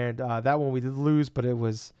 and that one we did lose, but it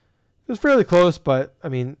was fairly close. But I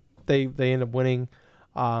mean they ended up winning.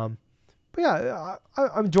 Um, but yeah,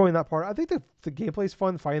 I'm enjoying that part. I think the gameplay is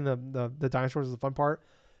fun. Fighting the dinosaurs is the fun part.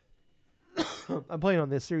 I'm playing on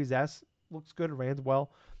this Series S. Looks good. It ran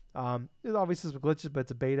well. It obviously some glitches, but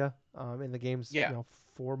it's a beta, and the game's Yeah.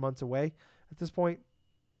 4 months away at this point.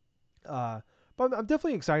 But I'm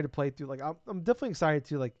definitely excited to play through. Like I'm definitely excited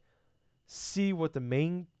to like see what the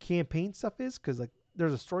main campaign stuff is because like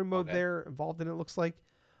there's a story mode Okay. there involved in it. Looks like,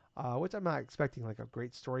 which I'm not expecting like a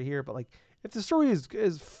great story here, but like if the story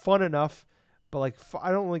is fun enough, but like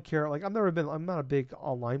I don't really care. Like I'm not a big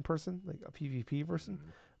online person, like a PvP person, Hmm.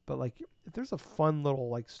 but like if there's a fun little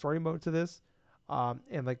like story mode to this,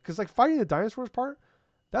 and like because like fighting the dinosaurs part,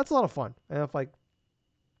 that's a lot of fun. And if like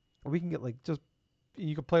we can get like just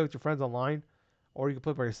you can play with your friends online, or you can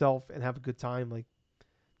play by yourself and have a good time, like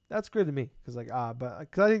that's good to me because like but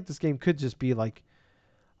because I think this game could just be like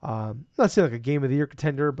Not saying like a game of the year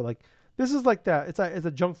contender, but like this is like that. It's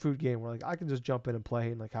a junk food game where like I can just jump in and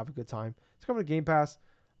play and like have a good time. It's coming to Game Pass.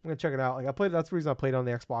 I'm gonna check it out. Like I played. That's the reason I played on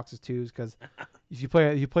the Xboxes too, is because if you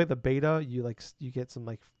play the beta, you get some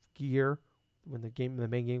like gear when the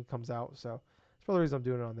main game comes out. So that's probably the reason I'm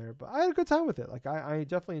doing it on there. But I had a good time with it. Like I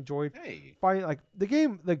definitely enjoyed Hey, fighting. Like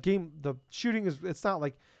the shooting is. It's not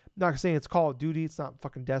like I'm not saying it's Call of Duty. It's not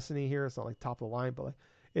fucking Destiny here. It's not like top of the line, but like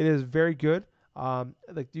it is very good.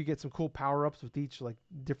 Like you get some cool power ups with each like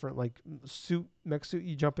different like mech suit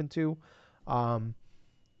you jump into. Um,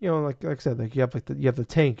 like I said, like you have the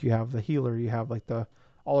tank, you have the healer, you have like the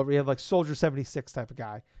all over. You have like Soldier 76 type of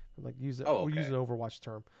guy. Like oh, we're okay. using an Overwatch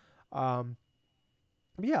term.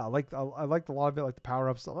 But yeah, I liked a lot of it, like the power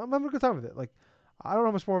ups. I'm having a good time with it. Like I don't know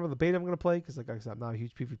how much more of the beta I'm gonna play because like I said, I'm not a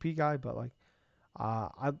huge PvP guy, but like uh,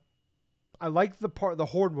 I I like the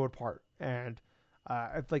horde mode part, and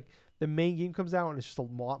if like the main game comes out and it's just a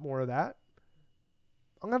lot more of that,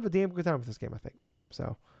 I'm gonna have a damn good time with this game. I think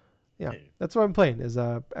so. Yeah, Hey. that's what I'm playing is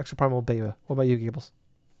Extra Primal Beta. What about you, Gables?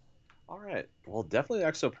 All right. Well, definitely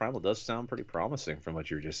Exoprimal does sound pretty promising from what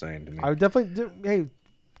you were just saying to I me. would definitely do. Hey,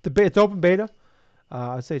 it's open beta.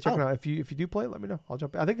 I'd say check it Oh, out. If you do play it, let me know. I'll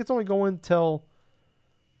jump in. I think it's only going till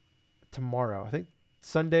tomorrow. I think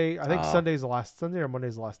Sunday. I think uh, Sunday's the last Sunday or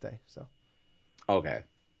Monday's the last day. So okay.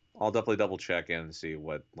 I'll definitely double check in and see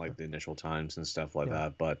what yeah, like the initial times and stuff like yeah.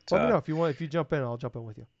 that. But Let me know if you want. If you jump in, I'll jump in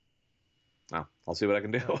with you. I'll see what I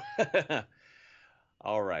can All right. do.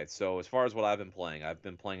 All right. So as far as what I've been playing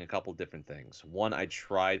a couple different things. One, I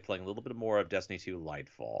tried playing a little bit more of Destiny 2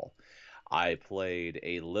 Lightfall. I played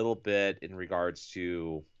a little bit in regards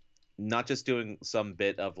to not just doing some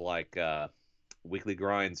bit of like weekly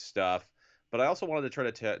grind stuff, but I also wanted to try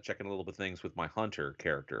to check in a little bit of things with my hunter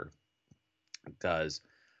character because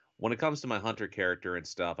when it comes to my hunter character and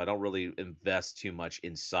stuff, I don't really invest too much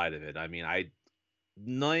inside of it. I mean,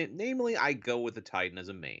 namely I go with the Titan as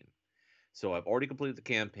a main. So I've already completed the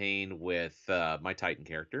campaign with my Titan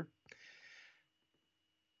character.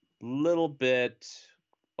 Little bit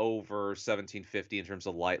over 1750 in terms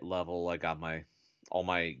of light level. I got my all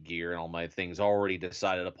my gear and all my things already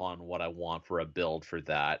decided upon what I want for a build for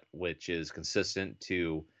that, which is consistent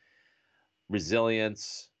to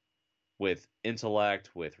resilience with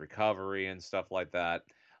intellect, with recovery and stuff like that.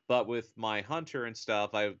 But with my hunter and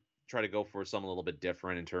stuff, I try to go for something a little bit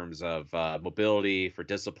different in terms of mobility, for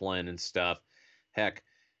discipline and stuff. Heck,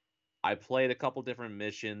 I played a couple different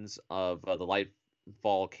missions of the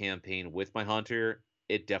Lightfall campaign with my hunter.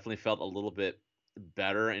 It definitely felt a little bit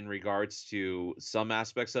better in regards to some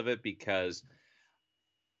aspects of it because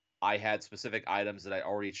I had specific items that I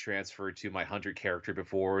already transferred to my hunter character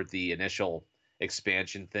before the initial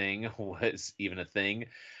expansion thing was even a thing.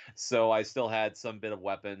 So I still had some bit of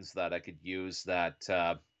weapons that I could use that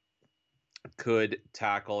could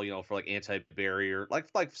tackle, for like anti-barrier, like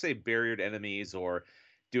say barriered enemies or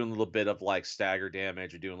doing a little bit of like stagger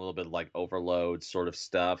damage or doing a little bit of like overload sort of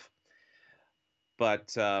stuff.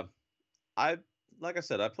 But I like I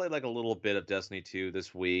said, I played like a little bit of Destiny 2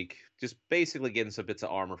 this week, just basically getting some bits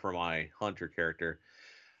of armor for my hunter character.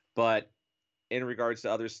 But in regards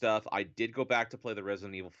to other stuff, I did go back to play the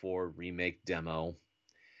Resident Evil 4 remake demo.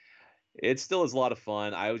 It still is a lot of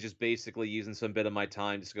fun. I was just basically using some bit of my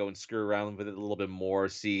time just to go and screw around with it a little bit more,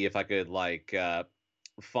 see if I could like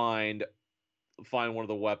find find one of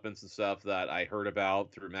the weapons and stuff that I heard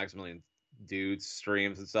about through Maximilian Dude's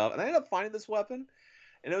streams and stuff. And I ended up finding this weapon,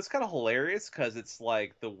 and it was kind of hilarious because it's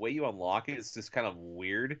like the way you unlock it is just kind of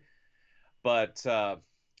weird. But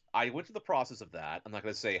I went through the process of that. I'm not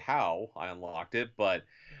going to say how I unlocked it, but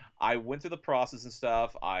I went through the process and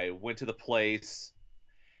stuff. I went to the place,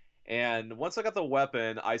 and once I got the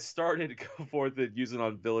weapon, I started to go forth and use it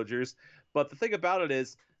on villagers. But the thing about it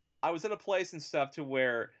is, I was in a place and stuff to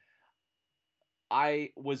where I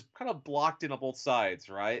was kind of blocked in on both sides,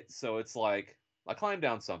 right? So it's like I climbed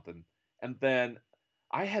down something, and then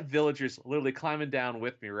I had villagers literally climbing down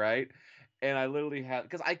with me, right? And I literally had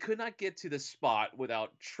because I could not get to the spot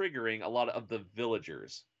without triggering a lot of the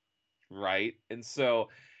villagers, right? And so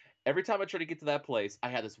every time I try to get to that place, I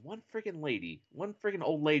had this one freaking lady, one freaking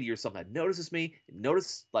old lady or something that notices me,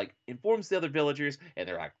 like informs the other villagers, and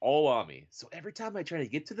they're like all on me. So every time I try to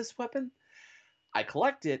get to this weapon, I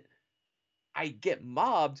collect it, I get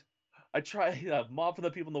mobbed. I try mob from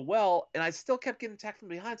the people in the well, and I still kept getting attacked from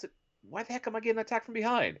behind. So why the heck am I getting attacked from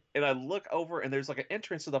behind? And I look over, and there's like an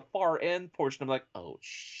entrance to the far end portion. I'm like, oh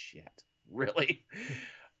shit, really?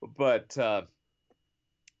 But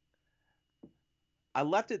I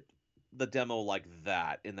left it the demo like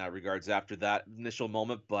that in that regards after that initial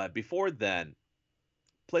moment. But before then,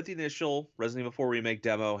 played the initial Resident Evil 4 remake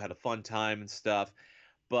demo, had a fun time and stuff.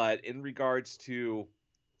 But in regards to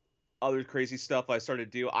other crazy stuff I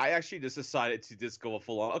started to do, I actually just decided to just go a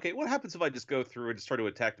full on. Okay, what happens if I just go through and just try to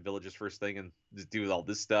attack the villages first thing and just do all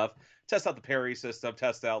this stuff? Test out the parry system,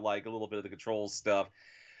 test out like a little bit of the controls stuff.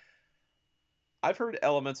 I've heard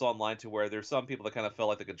elements online to where there's some people that kind of felt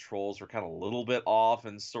like the controls were kind of a little bit off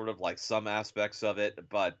and sort of like some aspects of it,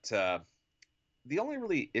 but the only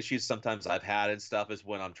really issues sometimes I've had and stuff is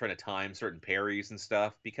when I'm trying to time certain parries and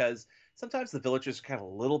stuff because sometimes the villagers are kind of a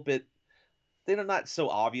little bit they're not so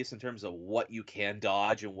obvious in terms of what you can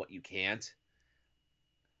dodge and what you can't.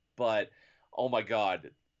 But oh my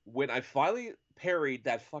god, when I finally parried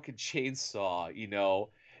that fucking chainsaw,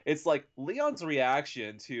 it's like Leon's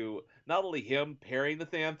reaction to not only him parrying the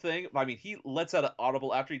damn thing, I mean, he lets out an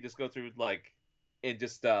audible after he just goes through like and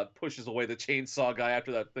just pushes away the chainsaw guy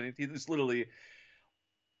after that thing. He just literally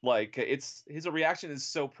like it's his reaction is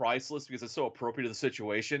so priceless because it's so appropriate to the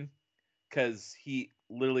situation because he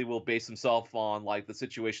literally will base himself on like the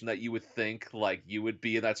situation that you would think like you would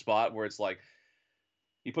be in that spot where it's like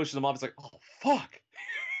he pushes him off. It's like, oh fuck.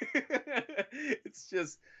 It's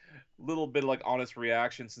just a little bit of, like honest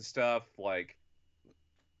reactions and stuff. Like,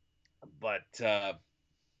 but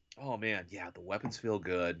oh man, yeah, the weapons feel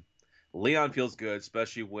good. Leon feels good,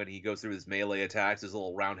 especially when he goes through his melee attacks, his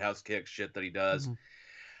little roundhouse kick shit that he does. Mm-hmm.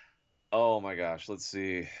 Oh my gosh, let's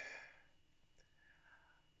see.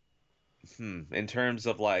 In terms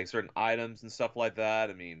of like certain items and stuff like that,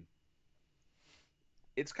 I mean,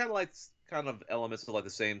 it's kind of like kind of elements of like the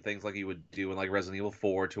same things like you would do in like Resident Evil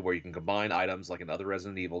 4 to where you can combine items like in other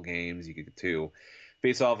Resident Evil games. You could too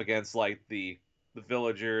face off against like the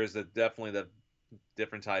villagers, definitely the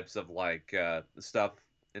different types of like stuff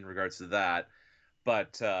in regards to that.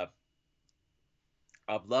 But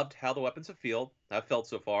I've loved how the weapons have felt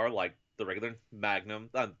so far, like the regular Magnum,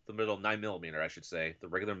 the middle 9mm, I should say, the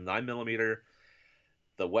regular 9mm,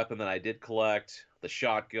 the weapon that I did collect, the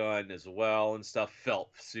shotgun as well, and stuff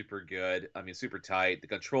felt super good. I mean, super tight. The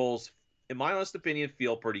controls, in my honest opinion,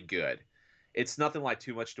 feel pretty good. It's nothing like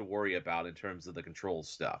too much to worry about in terms of the controls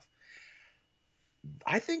stuff.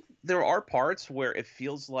 I think there are parts where it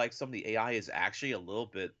feels like some of the AI is actually a little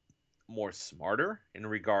bit more smarter in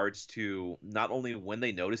regards to not only when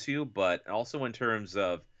they notice you, but also in terms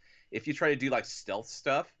of if you try to do like stealth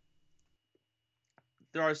stuff.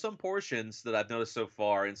 There are some portions that I've noticed so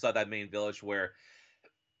far inside that main village where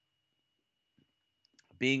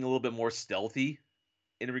being a little bit more stealthy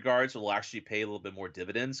in regards will actually pay a little bit more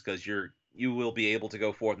dividends because you will be able to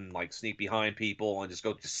go forth and like sneak behind people and just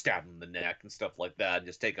stab them in the neck and stuff like that and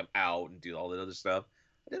just take them out and do all that other stuff.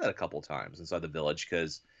 I did that a couple of times inside the village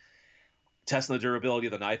because testing the durability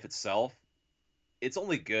of the knife itself, it's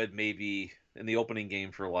only good maybe in the opening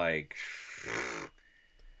game for like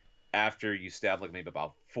after you stab like maybe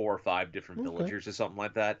about 4 or 5 different Okay. villagers or something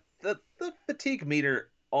like that. The fatigue meter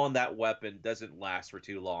on that weapon doesn't last for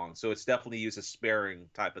too long, so it's definitely used as sparing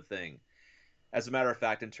type of thing. As a matter of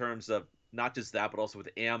fact, in terms of not just that, but also with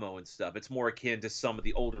ammo and stuff, it's more akin to some of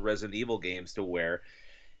the older Resident Evil games to where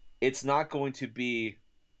it's not going to be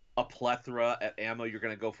a plethora of ammo you're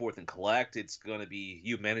going to go forth and collect. It's going to be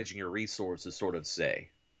you managing your resources, sort of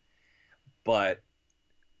say. But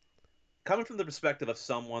coming from the perspective of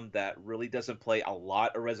someone that really doesn't play a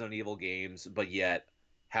lot of Resident Evil games, but yet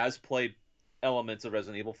has played elements of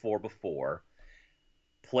Resident Evil 4 before,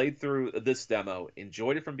 played through this demo,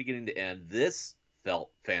 enjoyed it from beginning to end, this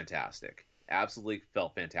felt fantastic. Absolutely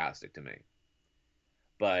felt fantastic to me.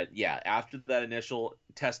 But yeah, after that initial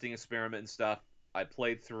testing experiment and stuff, I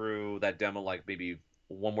played through that demo like maybe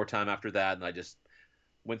one more time after that, and I just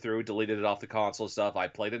went through, deleted it off the console stuff. I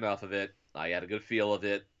played enough of it. I had a good feel of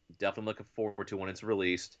it. Definitely looking forward to when it's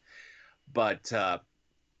released. But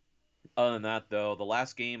other than that, though, the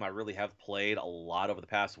last game I really have played a lot over the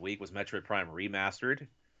past week was Metroid Prime Remastered.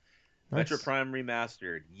 Metroid Nice. Prime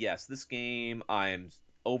Remastered. Yes, this game I'm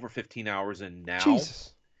over 15 hours in now.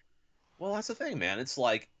 Jesus. Well, that's the thing, man. It's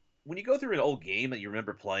like when you go through an old game that you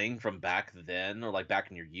remember playing from back then or like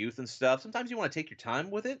back in your youth and stuff, sometimes you want to take your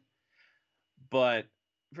time with it. But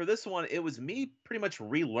for this one, it was me pretty much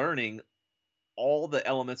relearning all the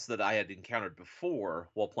elements that I had encountered before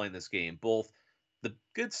while playing this game, both the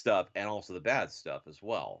good stuff and also the bad stuff as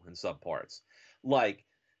well in some parts. Like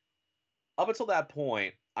up until that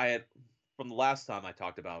point, I had from the last time I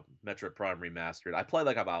talked about Metroid Prime Remastered, I played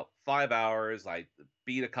like about 5 hours. I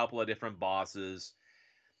beat a couple of different bosses,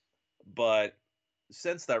 but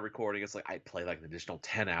since that recording, it's like I played like an additional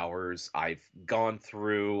 10 hours. I've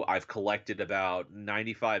collected about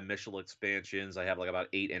 95 Michelin expansions. I have like about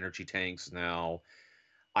 8 energy tanks now.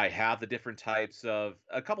 I have the different types of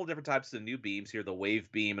a couple different types of new beams here, the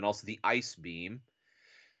wave beam and also the ice beam.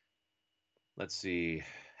 Let's see.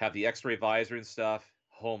 Have the X-ray visor and stuff.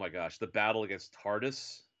 Oh my gosh, the battle against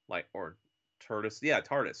TARDIS, like or Turtis, yeah,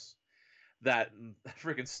 TARDIS. That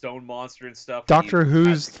freaking stone monster and stuff where you Doctor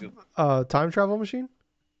has to Who's go. time travel machine?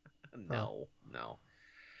 Oh. No, no,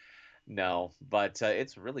 no. But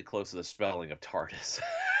it's really close to the spelling of TARDIS.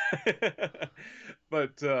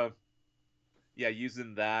 But yeah,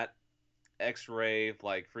 using that X-ray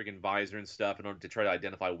like freaking visor and stuff in order to try to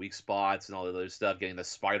identify weak spots and all the other stuff, getting the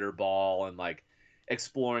spider ball and like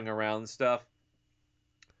exploring around and stuff.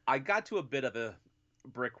 I got to a bit of a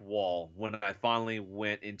brick wall when I finally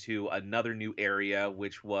went into another new area,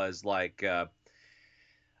 which was like,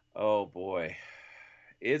 oh boy,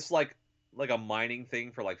 it's like a mining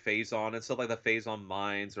thing for like Phazon and stuff like the Phazon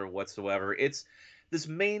mines or whatsoever. It's this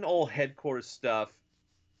main old headquarters stuff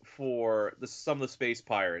for some of the space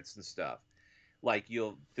pirates and stuff. Like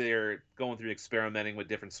they're going through experimenting with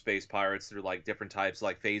different space pirates through like different types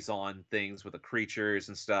like Phazon things with the creatures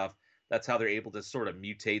and stuff. That's how they're able to sort of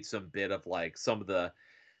mutate some bit of like some of the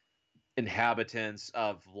inhabitants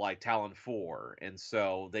of like Talon 4. And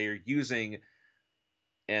so they're using,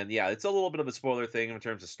 and yeah, it's a little bit of a spoiler thing in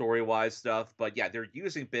terms of story wise stuff, but yeah, they're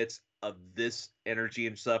using bits of this energy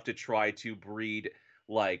and stuff to try to breed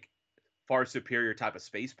like far superior type of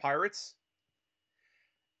space pirates.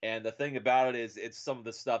 And the thing about it is, it's some of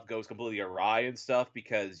the stuff goes completely awry and stuff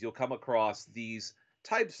because you'll come across these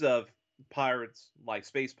types of pirates, like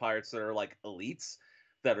space pirates, that are like elites,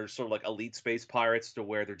 that are sort of like elite space pirates, to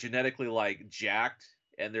where they're genetically like jacked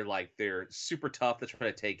and they're super tough to try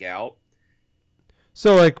to take out.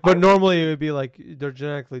 So like, I but went normally it through, would be like they're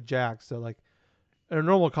genetically jacked. So like in a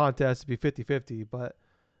normal contest it'd be 50-50, but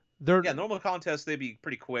they're yeah, normal contests they'd be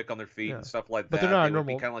pretty quick on their feet yeah, and stuff like but they're that. not They a would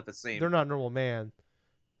be normal. kind of like the They're same. not a normal man.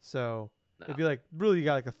 So it'd No. be like really you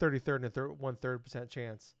got like a 33rd and a 1/3%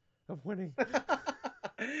 chance of winning.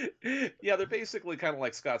 Yeah, they're basically kind of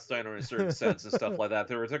like Scott Steiner in a certain sense and stuff like that.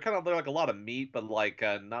 They're like a lot of meat, but like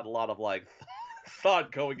not a lot of like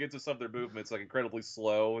thought going into some of their movements, like incredibly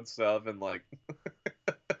slow and stuff. And like,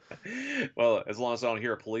 well, as long as I don't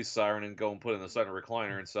hear a police siren and go and put in the center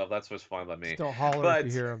recliner and stuff, that's just fine by Just me. don't holler if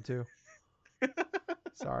you But hear them too.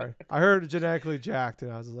 Sorry, I heard genetically jacked,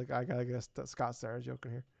 and I was like, I gotta get a Scott Steiner joke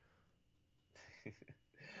in here.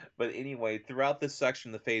 but anyway, throughout this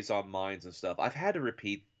section, the phase on mines and stuff, I've had to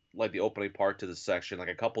repeat like the opening part to this section like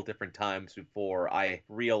a couple different times before I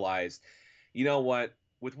realized, you know what,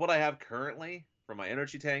 with what I have currently for my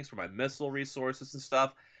energy tanks, for my missile resources and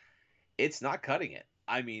stuff, it's not cutting it.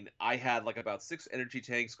 I mean, I had like about 6 energy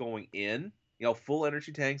tanks going in, full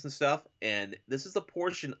energy tanks and stuff. And this is the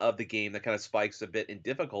portion of the game that kind of spikes a bit in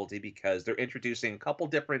difficulty because they're introducing a couple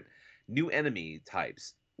different new enemy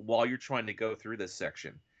types while you're trying to go through this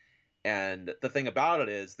section. And the thing about it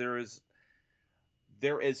is there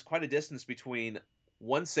is quite a distance between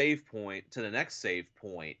one save point to the next save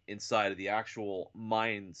point inside of the actual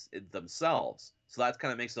mines themselves. So that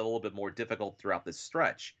kind of makes it a little bit more difficult throughout this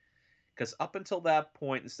stretch. Because up until that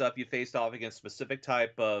point and stuff, you faced off against specific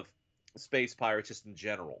type of space pirates just in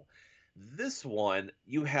general. This one,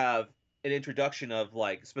 you have an introduction of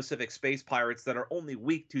like specific space pirates that are only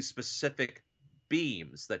weak to specific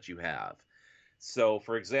beams that you have. So,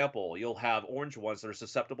 for example, you'll have orange ones that are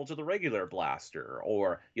susceptible to the regular blaster,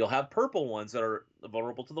 or you'll have purple ones that are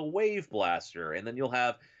vulnerable to the wave blaster, and then you'll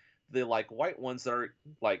have the like white ones that are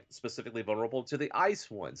like specifically vulnerable to the ice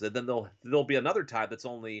ones, and then there'll be another type that's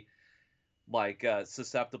only like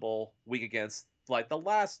susceptible, weak against like the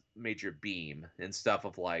last major beam and stuff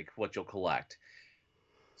of like what you'll collect.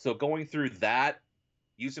 So going through that,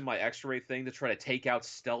 using my X-ray thing to try to take out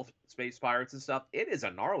stealth space pirates and stuff, it is a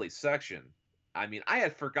gnarly section. I mean, I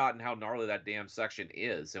had forgotten how gnarly that damn section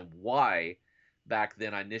is and why back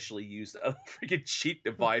then I initially used a freaking cheat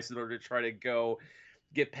device in order to try to go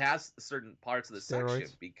get past certain parts of the section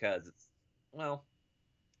Steroids. because it's, well,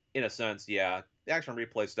 in a sense, yeah. The action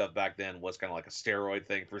replay stuff back then was kind of like a steroid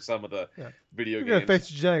thing for some of the Yeah. If video you're gonna games. face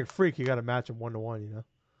a genetic freak, you gotta match him 1-to-1.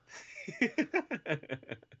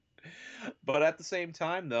 But at the same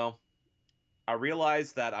time, though, I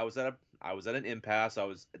realized that I was at an impasse. I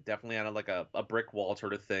was definitely on a brick wall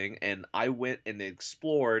sort of thing, and I went and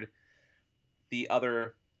explored the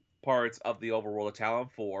other parts of the overworld of Talon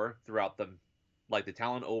 4 throughout the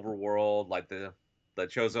Talon overworld, like the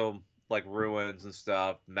Chozo like ruins and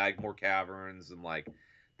stuff, Magmore caverns and like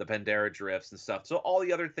the Pandera drifts and stuff. So all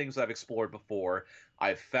the other things I've explored before,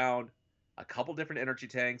 I've found a couple different energy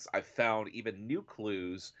tanks. I've found even new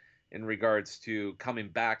clues in regards to coming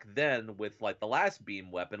back then with like the last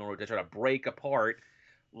beam weapon in order to try to break apart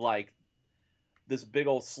like this big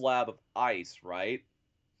old slab of ice, right?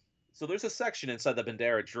 So there's a section inside the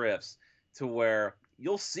Bandera Drifts to where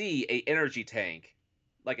you'll see a energy tank,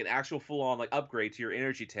 like an actual full on like upgrade to your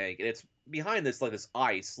energy tank, and it's behind this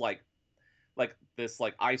ice like this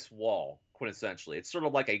like ice wall quintessentially. It's sort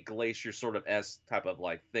of like a glacier sort of s type of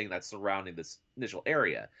like thing that's surrounding this initial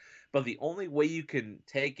area. But the only way you can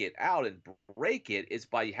take it out and break it is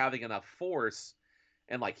by having enough force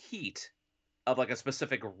and like heat of like a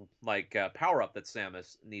specific like power up that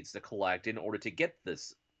Samus needs to collect in order to get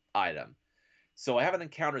this item. So I haven't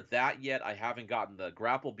encountered that yet. I haven't gotten the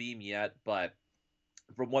grapple beam yet, but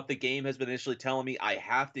from what the game has been initially telling me, I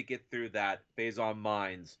have to get through that Phazon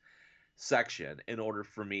Mines section in order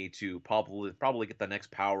for me to probably get the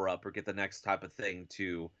next power up or get the next type of thing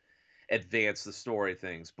to advance the story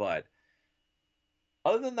things. But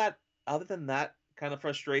other than that, other than that kind of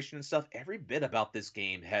frustration and stuff, every bit about this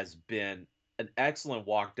game has been an excellent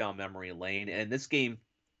walk down memory lane. And this game,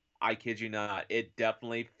 I kid you not, it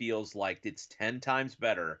definitely feels like it's 10 times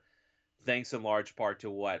better, thanks in large part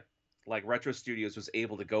to what like Retro Studios was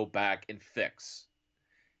able to go back and fix.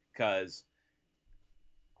 Because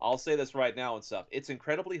I'll say this right now and stuff. It's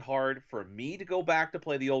incredibly hard for me to go back to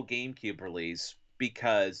play the old GameCube release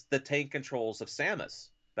because the tank controls of Samus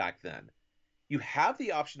back then. You have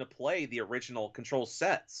the option to play the original control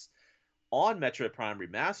sets on Metroid Prime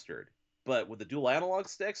Remastered, but with the dual analog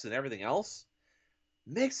sticks and everything else,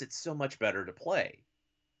 makes it so much better to play,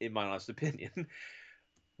 in my honest opinion,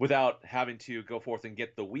 without having to go forth and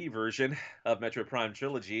get the Wii version of Metroid Prime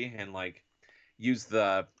Trilogy and like use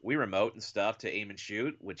the Wii remote and stuff to aim and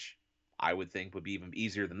shoot, which I would think would be even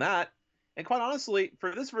easier than that. And quite honestly,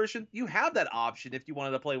 for this version, you have that option if you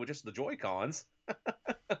wanted to play with just the Joy Cons.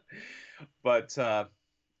 But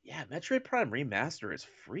yeah, Metroid Prime Remaster is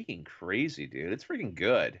freaking crazy, dude. It's freaking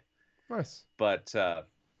good. Nice. But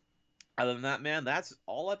other than that, man, that's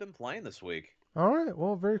all I've been playing this week. All right.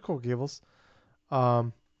 Well, very cool, Gables.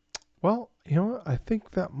 Um, well, you know what? I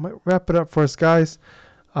think that might wrap it up for us, guys.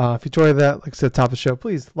 If you enjoyed that, like I said, top of the show,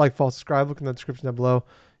 please like, follow, subscribe. Look in the description down below.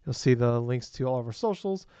 You'll see the links to all of our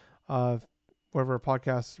socials. Uh, whatever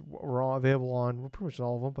podcasts we're all available on. We're pretty much on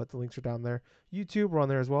all of them, but the links are down there. YouTube, we're on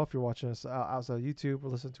there as well. If you're watching us outside of YouTube or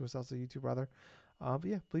listening to us outside of YouTube, rather. But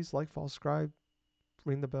yeah, please like, follow, subscribe,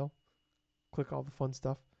 ring the bell, click all the fun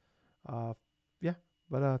stuff. Uh, yeah,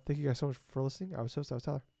 but thank you guys so much for listening. I was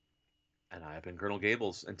Tyler. And I've been Colonel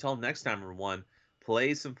Gables. Until next time, everyone,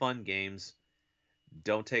 play some fun games.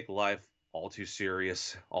 Don't take life all too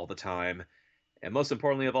serious all the time. And most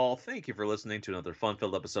importantly of all, thank you for listening to another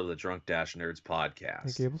fun-filled episode of the Drunk Dash Nerds Thank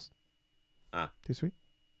podcast. you, Gables. Ah, Too sweet.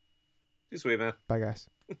 too sweet, man. Bye, guys.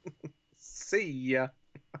 See ya.